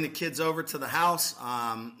 I bring the kids over to the house.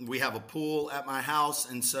 We have a pool at my house,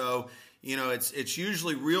 and so, it's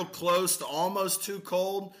usually real close to almost too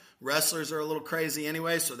cold. Wrestlers are a little crazy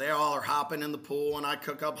anyway, so they all are hopping in the pool, and I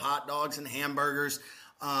cook up hot dogs and hamburgers.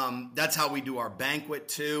 That's how we do our banquet,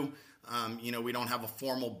 too. We don't have a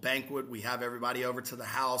formal banquet. We have everybody over to the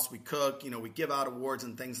house. We cook, we give out awards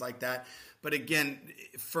and things like that. But again,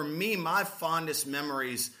 for me, my fondest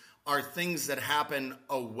memories are things that happen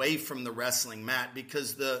away from the wrestling mat,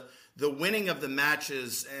 because the winning of the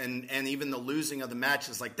matches and even the losing of the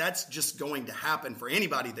matches, like, that's just going to happen for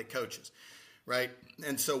anybody that coaches, right?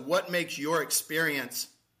 And so what makes your experience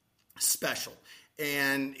special?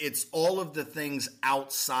 And it's all of the things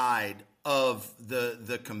outside of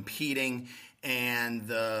the competing and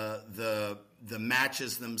the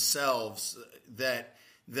matches themselves that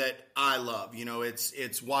I love.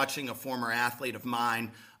 It's watching a former athlete of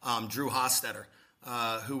mine, Drew Hostetter,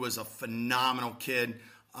 who was a phenomenal kid,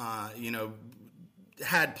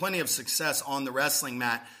 had plenty of success on the wrestling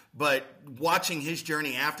mat, but watching his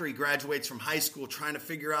journey after he graduates from high school, trying to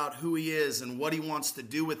figure out who he is and what he wants to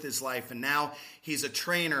do with his life. And now he's a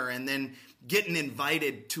trainer, and then getting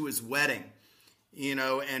invited to his wedding,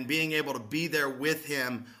 and being able to be there with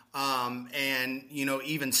him, and,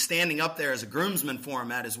 even standing up there as a groomsman for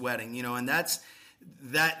him at his wedding, and that's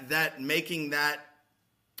that making that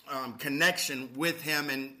connection with him.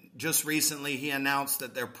 And just recently he announced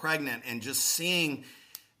that they're pregnant, and just seeing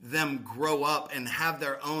them grow up and have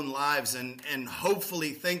their own lives, and hopefully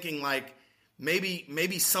thinking like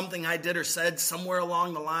maybe something I did or said somewhere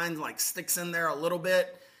along the line like sticks in there a little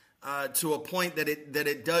bit, to a point that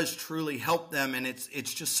it does truly help them. And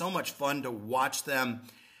it's just so much fun to watch them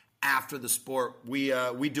after the sport.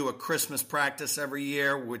 We do a Christmas practice every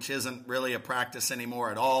year, which isn't really a practice anymore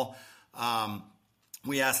at all.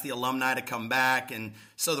 We ask the alumni to come back, and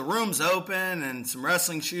so the room's open and some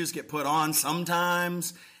wrestling shoes get put on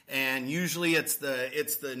sometimes. And usually it's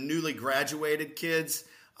the newly graduated kids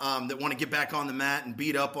that want to get back on the mat and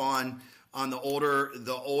beat up on the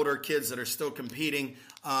older kids that are still competing.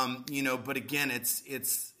 But again, it's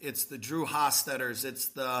the Drew Hosteters, it's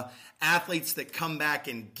the athletes that come back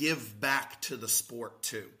and give back to the sport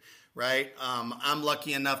too, right? I'm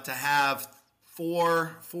lucky enough to have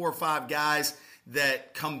four or five guys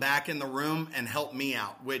that come back in the room and help me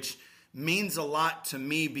out, which means a lot to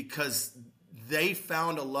me because they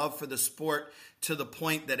found a love for the sport to the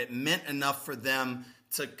point that it meant enough for them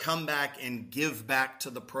to come back and give back to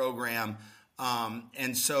the program.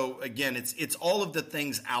 And so again, it's all of the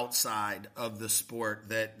things outside of the sport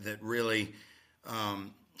that really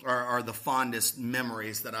are the fondest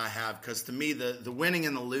memories that I have. Because to me, the winning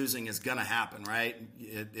and the losing is going to happen, right?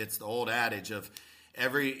 It's the old adage of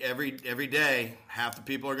every day, half the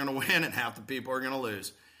people are going to win and half the people are going to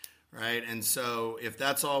lose. Right. And so if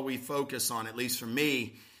that's all we focus on, at least for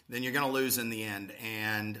me, then you're going to lose in the end.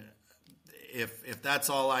 And if that's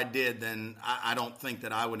all I did, then I don't think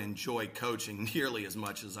that I would enjoy coaching nearly as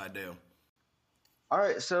much as I do. All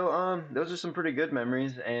right, so those are some pretty good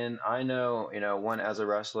memories, and I know, one as a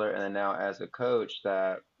wrestler and then now as a coach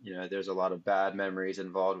that, there's a lot of bad memories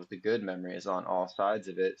involved with the good memories on all sides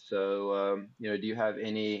of it. So, do you have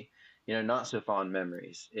any not so fond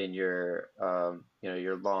memories in your,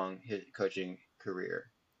 your long coaching career?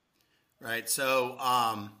 Right. So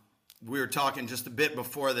we were talking just a bit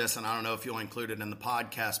before this, and I don't know if you'll include it in the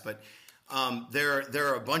podcast, but there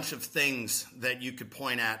are a bunch of things that you could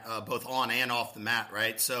point at, both on and off the mat.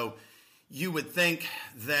 Right. So you would think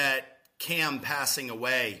that Cam passing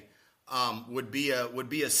away would be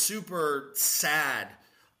a super sad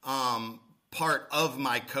part of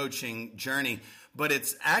my coaching journey. But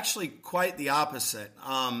it's actually quite the opposite.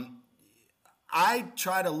 I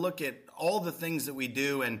try to look at all the things that we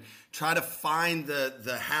do and try to find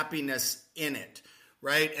the happiness in it,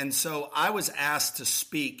 right? And so I was asked to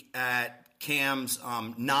speak at Cam's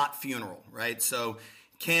not funeral, right? So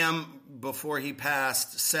Cam, before he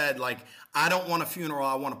passed, said, like, I don't want a funeral,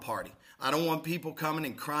 I want a party. I don't want people coming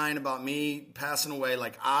and crying about me passing away.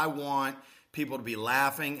 Like, I want people to be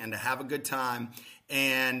laughing and to have a good time.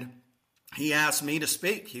 And he asked me to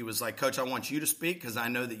speak. He was like, Coach, I want you to speak because I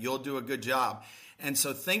know that you'll do a good job. And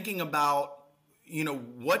so thinking about,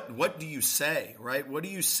 what do you say, right? What do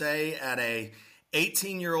you say at a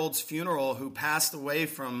 18-year-old's funeral who passed away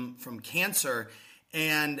from cancer?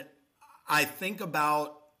 And I think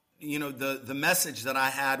about, the message that I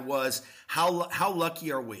had was how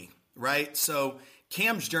lucky are we, right? So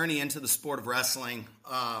Cam's journey into the sport of wrestling,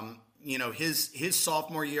 his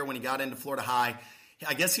sophomore year when he got into Florida High,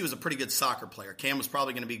 I guess he was a pretty good soccer player. Cam was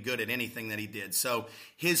probably going to be good at anything that he did. So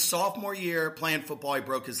his sophomore year playing football, he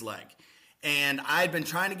broke his leg. And I had been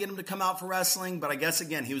trying to get him to come out for wrestling, but I guess,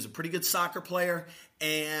 again, he was a pretty good soccer player.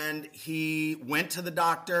 And he went to the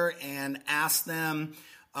doctor and asked them,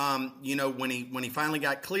 when he finally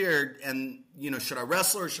got cleared, and, should I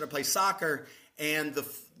wrestle or should I play soccer? And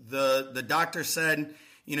the doctor said,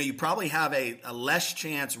 you probably have a less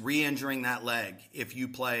chance re-injuring that leg if you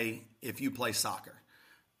play soccer.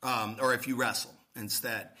 Or if you wrestle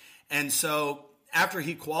instead. And so after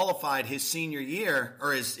he qualified his senior year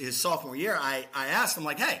or his sophomore year, I asked him,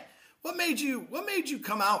 like, hey, what made you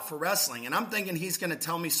come out for wrestling? And I'm thinking he's going to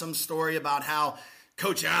tell me some story about how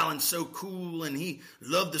Coach Allen's so cool and he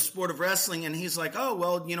loved the sport of wrestling. And he's like, oh,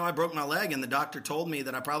 well, I broke my leg and the doctor told me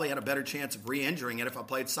that I probably had a better chance of re-injuring it if I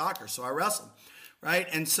played soccer. So I wrestled, right?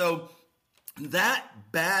 And so that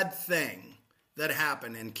bad thing that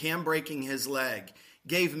happened and Cam breaking his leg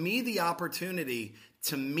gave me the opportunity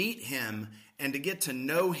to meet him and to get to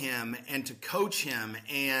know him and to coach him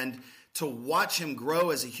and to watch him grow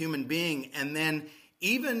as a human being. And then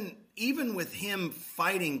even even with him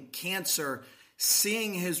fighting cancer,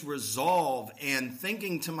 seeing his resolve and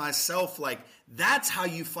thinking to myself, like, that's how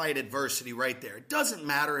you fight adversity right there. It doesn't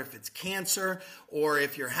matter if it's cancer or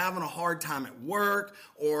if you're having a hard time at work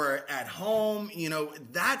or at home,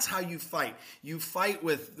 that's how you fight. You fight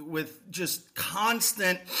with just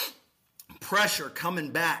constant pressure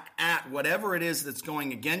coming back at whatever it is that's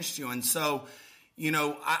going against you. And so,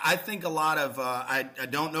 I think a lot of, I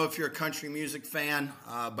don't know if you're a country music fan,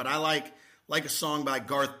 but I like a song by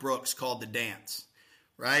Garth Brooks called The Dance,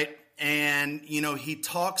 right? And, he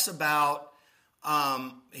talks about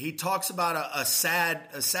a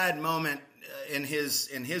sad moment in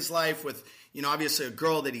his life with, obviously a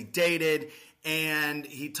girl that he dated. And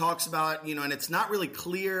he talks about, and it's not really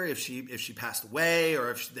clear if she passed away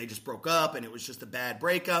or if they just broke up and it was just a bad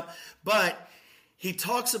breakup. But he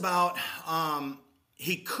talks about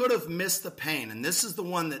he could have missed the pain. And this is the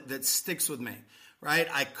one that sticks with me, right?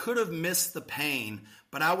 I could have missed the pain,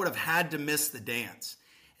 but I would have had to miss the dance.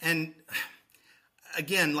 And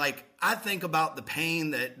again, like, I think about the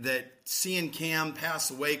pain that seeing Cam pass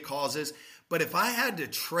away causes. But if I had to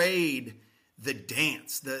trade the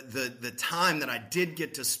dance, the time that I did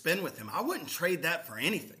get to spend with him, I wouldn't trade that for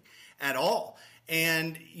anything at all.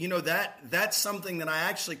 And, that's something that I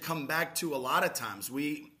actually come back to a lot of times.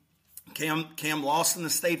 Cam lost in the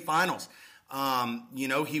state finals.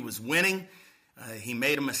 He was winning. He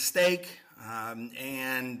made a mistake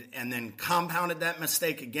and then compounded that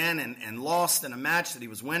mistake again and lost in a match that he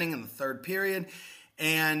was winning in the third period.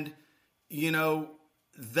 And,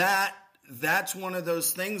 that's one of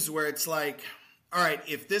those things where it's like, all right,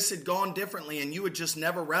 if this had gone differently and you had just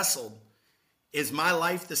never wrestled, is my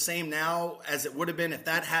life the same now as it would have been if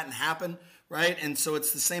that hadn't happened, right? And so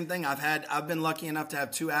it's the same thing. I've been lucky enough to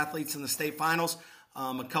have two athletes in the state finals.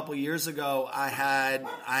 A couple years ago, I had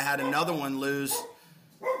another one lose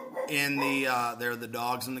in they're the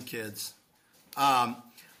dogs and the kids. I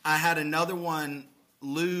had another one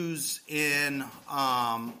lose in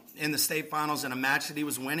the state finals in a match that he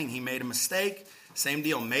was winning. He made a mistake. Same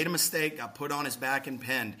deal. Made a mistake. Got put on his back and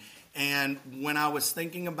pinned. And when I was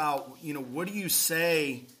thinking about, what do you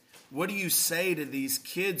say to these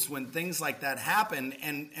kids when things like that happen?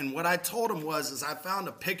 And what I told them was I found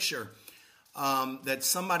a picture that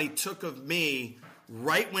somebody took of me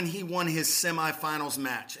right when he won his semifinals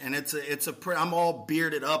match. And I'm all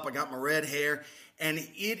bearded up. I got my red hair. And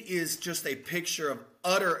it is just a picture of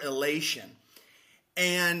utter elation.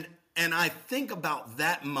 And I think about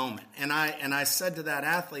that moment. And I said to that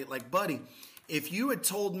athlete, like, buddy, if you had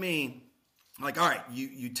told me, like, all right,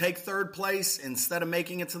 you take third place instead of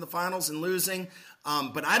making it to the finals and losing,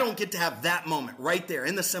 but I don't get to have that moment right there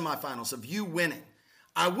in the semifinals of you winning,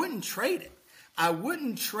 I wouldn't trade it. I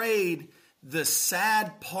wouldn't trade the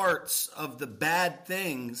sad parts of the bad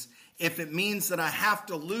things if it means that I have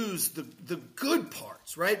to lose the good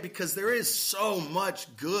parts, right? Because there is so much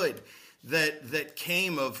good that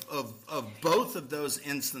came of both of those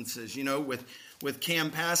instances, with Cam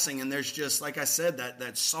passing. And there's just, like I said,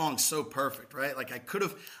 that song's so perfect, right? Like I could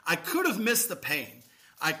have missed the pain.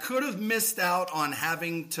 I could have missed out on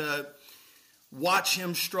having to watch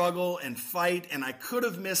him struggle and fight, and I could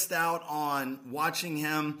have missed out on watching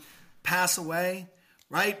him pass away,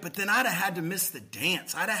 right? But then I'd have had to miss the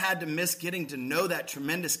dance. I'd have had to miss getting to know that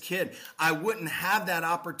tremendous kid. I wouldn't have that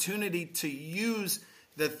opportunity to use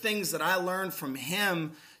the things that I learned from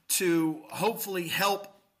him to hopefully help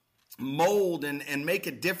mold and make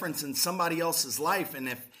a difference in somebody else's life. And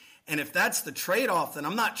if that's the trade-off, then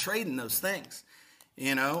I'm not trading those things.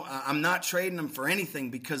 I'm not trading them for anything,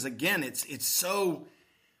 because again, it's so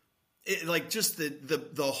like just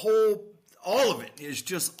the whole, all of it is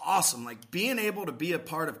just awesome. Like being able to be a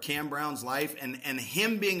part of Cam Brown's life and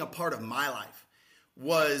him being a part of my life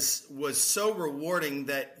was so rewarding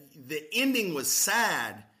that the ending was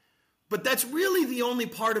sad, but that's really the only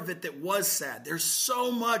part of it that was sad. There's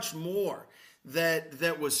so much more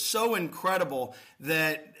that was so incredible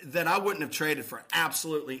that I wouldn't have traded for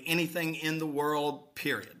absolutely anything in the world,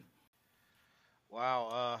 period.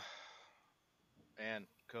 Wow, man,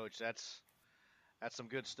 Coach, that's some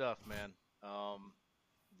good stuff, man.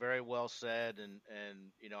 Very well said, and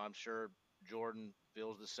I'm sure Jordan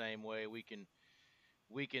feels the same way. We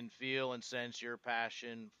can feel and sense your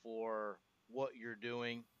passion for what you're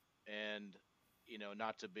doing, and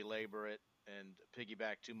not to belabor it and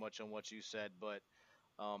piggyback too much on what you said, but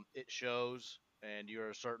it shows, and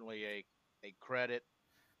you're certainly a credit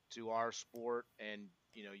to our sport, and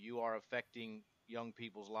you are affecting young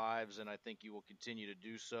people's lives, and I think you will continue to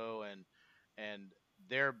do so, and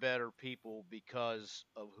they're better people because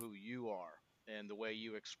of who you are and the way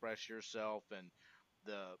you express yourself, and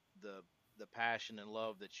the passion and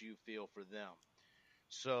love that you feel for them.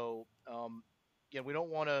 So, yeah, we don't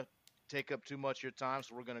want to take up too much of your time,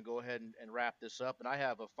 so we're going to go ahead and wrap this up. And I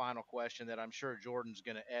have a final question that I'm sure Jordan's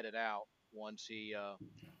going to edit out once he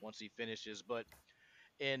finishes. But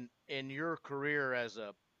in your career as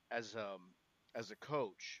as a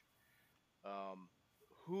coach, um,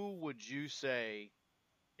 who would you say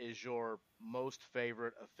is your most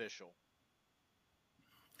favorite official?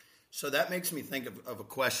 So that makes me think of a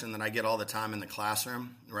question that I get all the time in the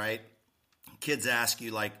classroom, right? Kids ask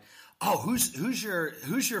you like, "Oh, who's your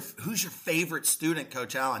favorite student,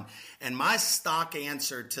 Coach Allen?" And my stock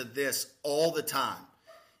answer to this all the time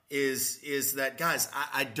is that, guys,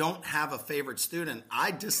 I don't have a favorite student.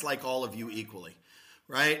 I dislike all of you equally,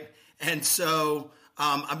 right? And so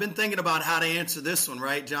I've been thinking about how to answer this one,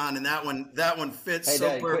 right, John? And that one fits Hey, so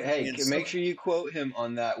Dad, perfectly. hey, make sure you quote him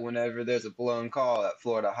on that whenever there's a blown call at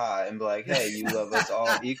Florida High and be like, hey, you love us all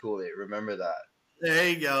equally. Remember that. There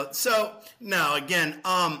you go. So now again,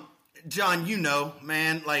 John,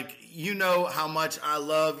 man, like how much I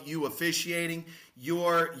love you officiating.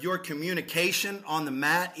 Your communication on the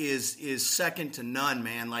mat is second to none,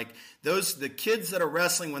 man. Like the kids that are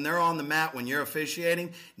wrestling when they're on the mat when you're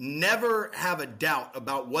officiating never have a doubt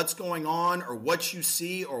about what's going on or what you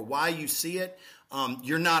see or why you see it.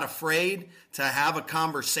 You're not afraid to have a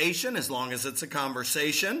conversation as long as it's a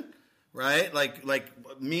conversation, right? Like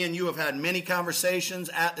me and you have had many conversations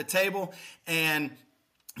at the table, and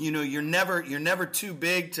you're never too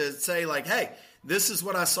big to say like, hey, this is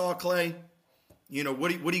what I saw, Clay. What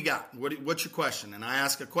do you got? What's your question? And I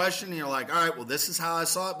ask a question, and you're like, all right, well, this is how I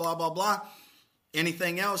saw it, blah, blah, blah.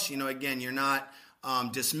 Anything else? Again, you're not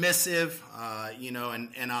dismissive,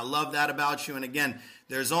 and I love that about you. And again,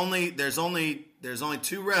 there's only two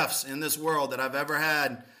refs in this world that I've ever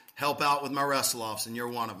had help out with my wrestle-offs, and you're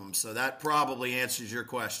one of them. So that probably answers your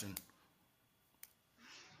question.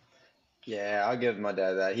 Yeah, I'll give my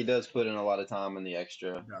dad that. He does put in a lot of time in the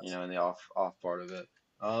extra, in the off part of it.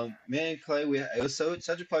 Man, Clay, it was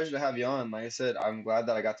such a pleasure to have you on. Like I said, I'm glad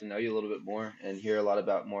that I got to know you a little bit more and hear a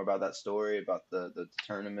lot more about that story, about the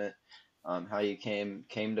tournament, how you came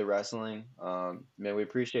to wrestling. Man, we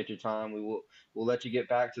appreciate your time. We'll let you get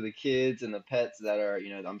back to the kids and the pets that are,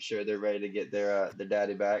 I'm sure they're ready to get their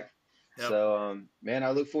daddy back. Yep. So, man,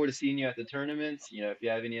 I look forward to seeing you at the tournaments. If you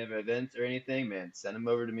have any other events or anything, man, send them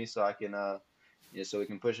over to me so I can, so we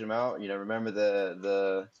can push them out. Remember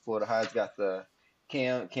the Florida High's got the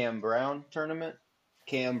Cam Brown tournament,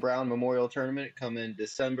 Cam Brown Memorial Tournament coming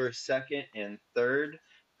December 2nd and 3rd.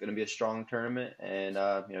 Going to be a strong tournament, and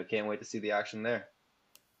can't wait to see the action there.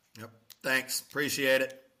 Yep. Thanks. Appreciate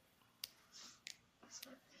it.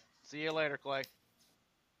 See you later, Clay.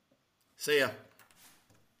 See ya.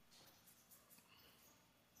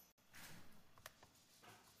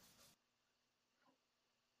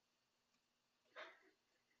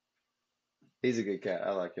 He's a good cat.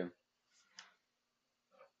 I like him.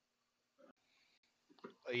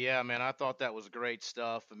 Yeah, man, I thought that was great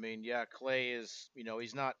stuff. I mean, yeah, Clay is,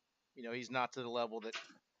 he's not to the level that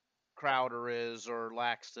Crowder is or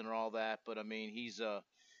Laxton or all that, but I mean, he's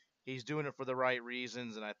doing it for the right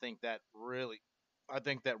reasons, and I think that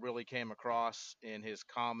really came across in his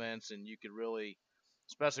comments, and you could really,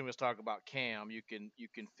 especially when we talk about Cam, you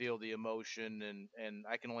can feel the emotion, and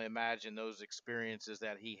I can only imagine those experiences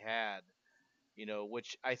that he had,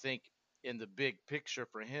 which I think in the big picture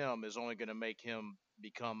for him is only going to make him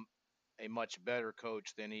become a much better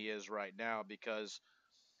coach than he is right now, because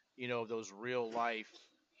those real life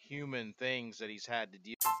human things that he's had to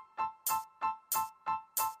deal.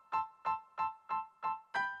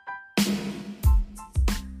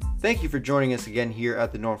 Thank you for joining us again here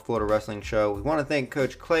at the North Florida Wrestling Show. We want to thank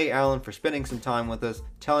Coach Clay Allen for spending some time with us,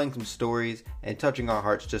 telling some stories, and touching our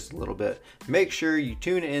hearts just a little bit. Make sure you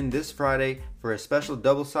tune in this Friday for a special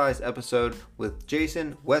double-sized episode with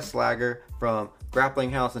Jason Westlager from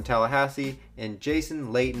Grappling House in Tallahassee and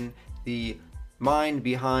Jason Layton, the mind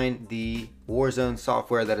behind the Warzone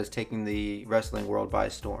software that is taking the wrestling world by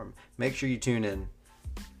storm. Make sure you tune in.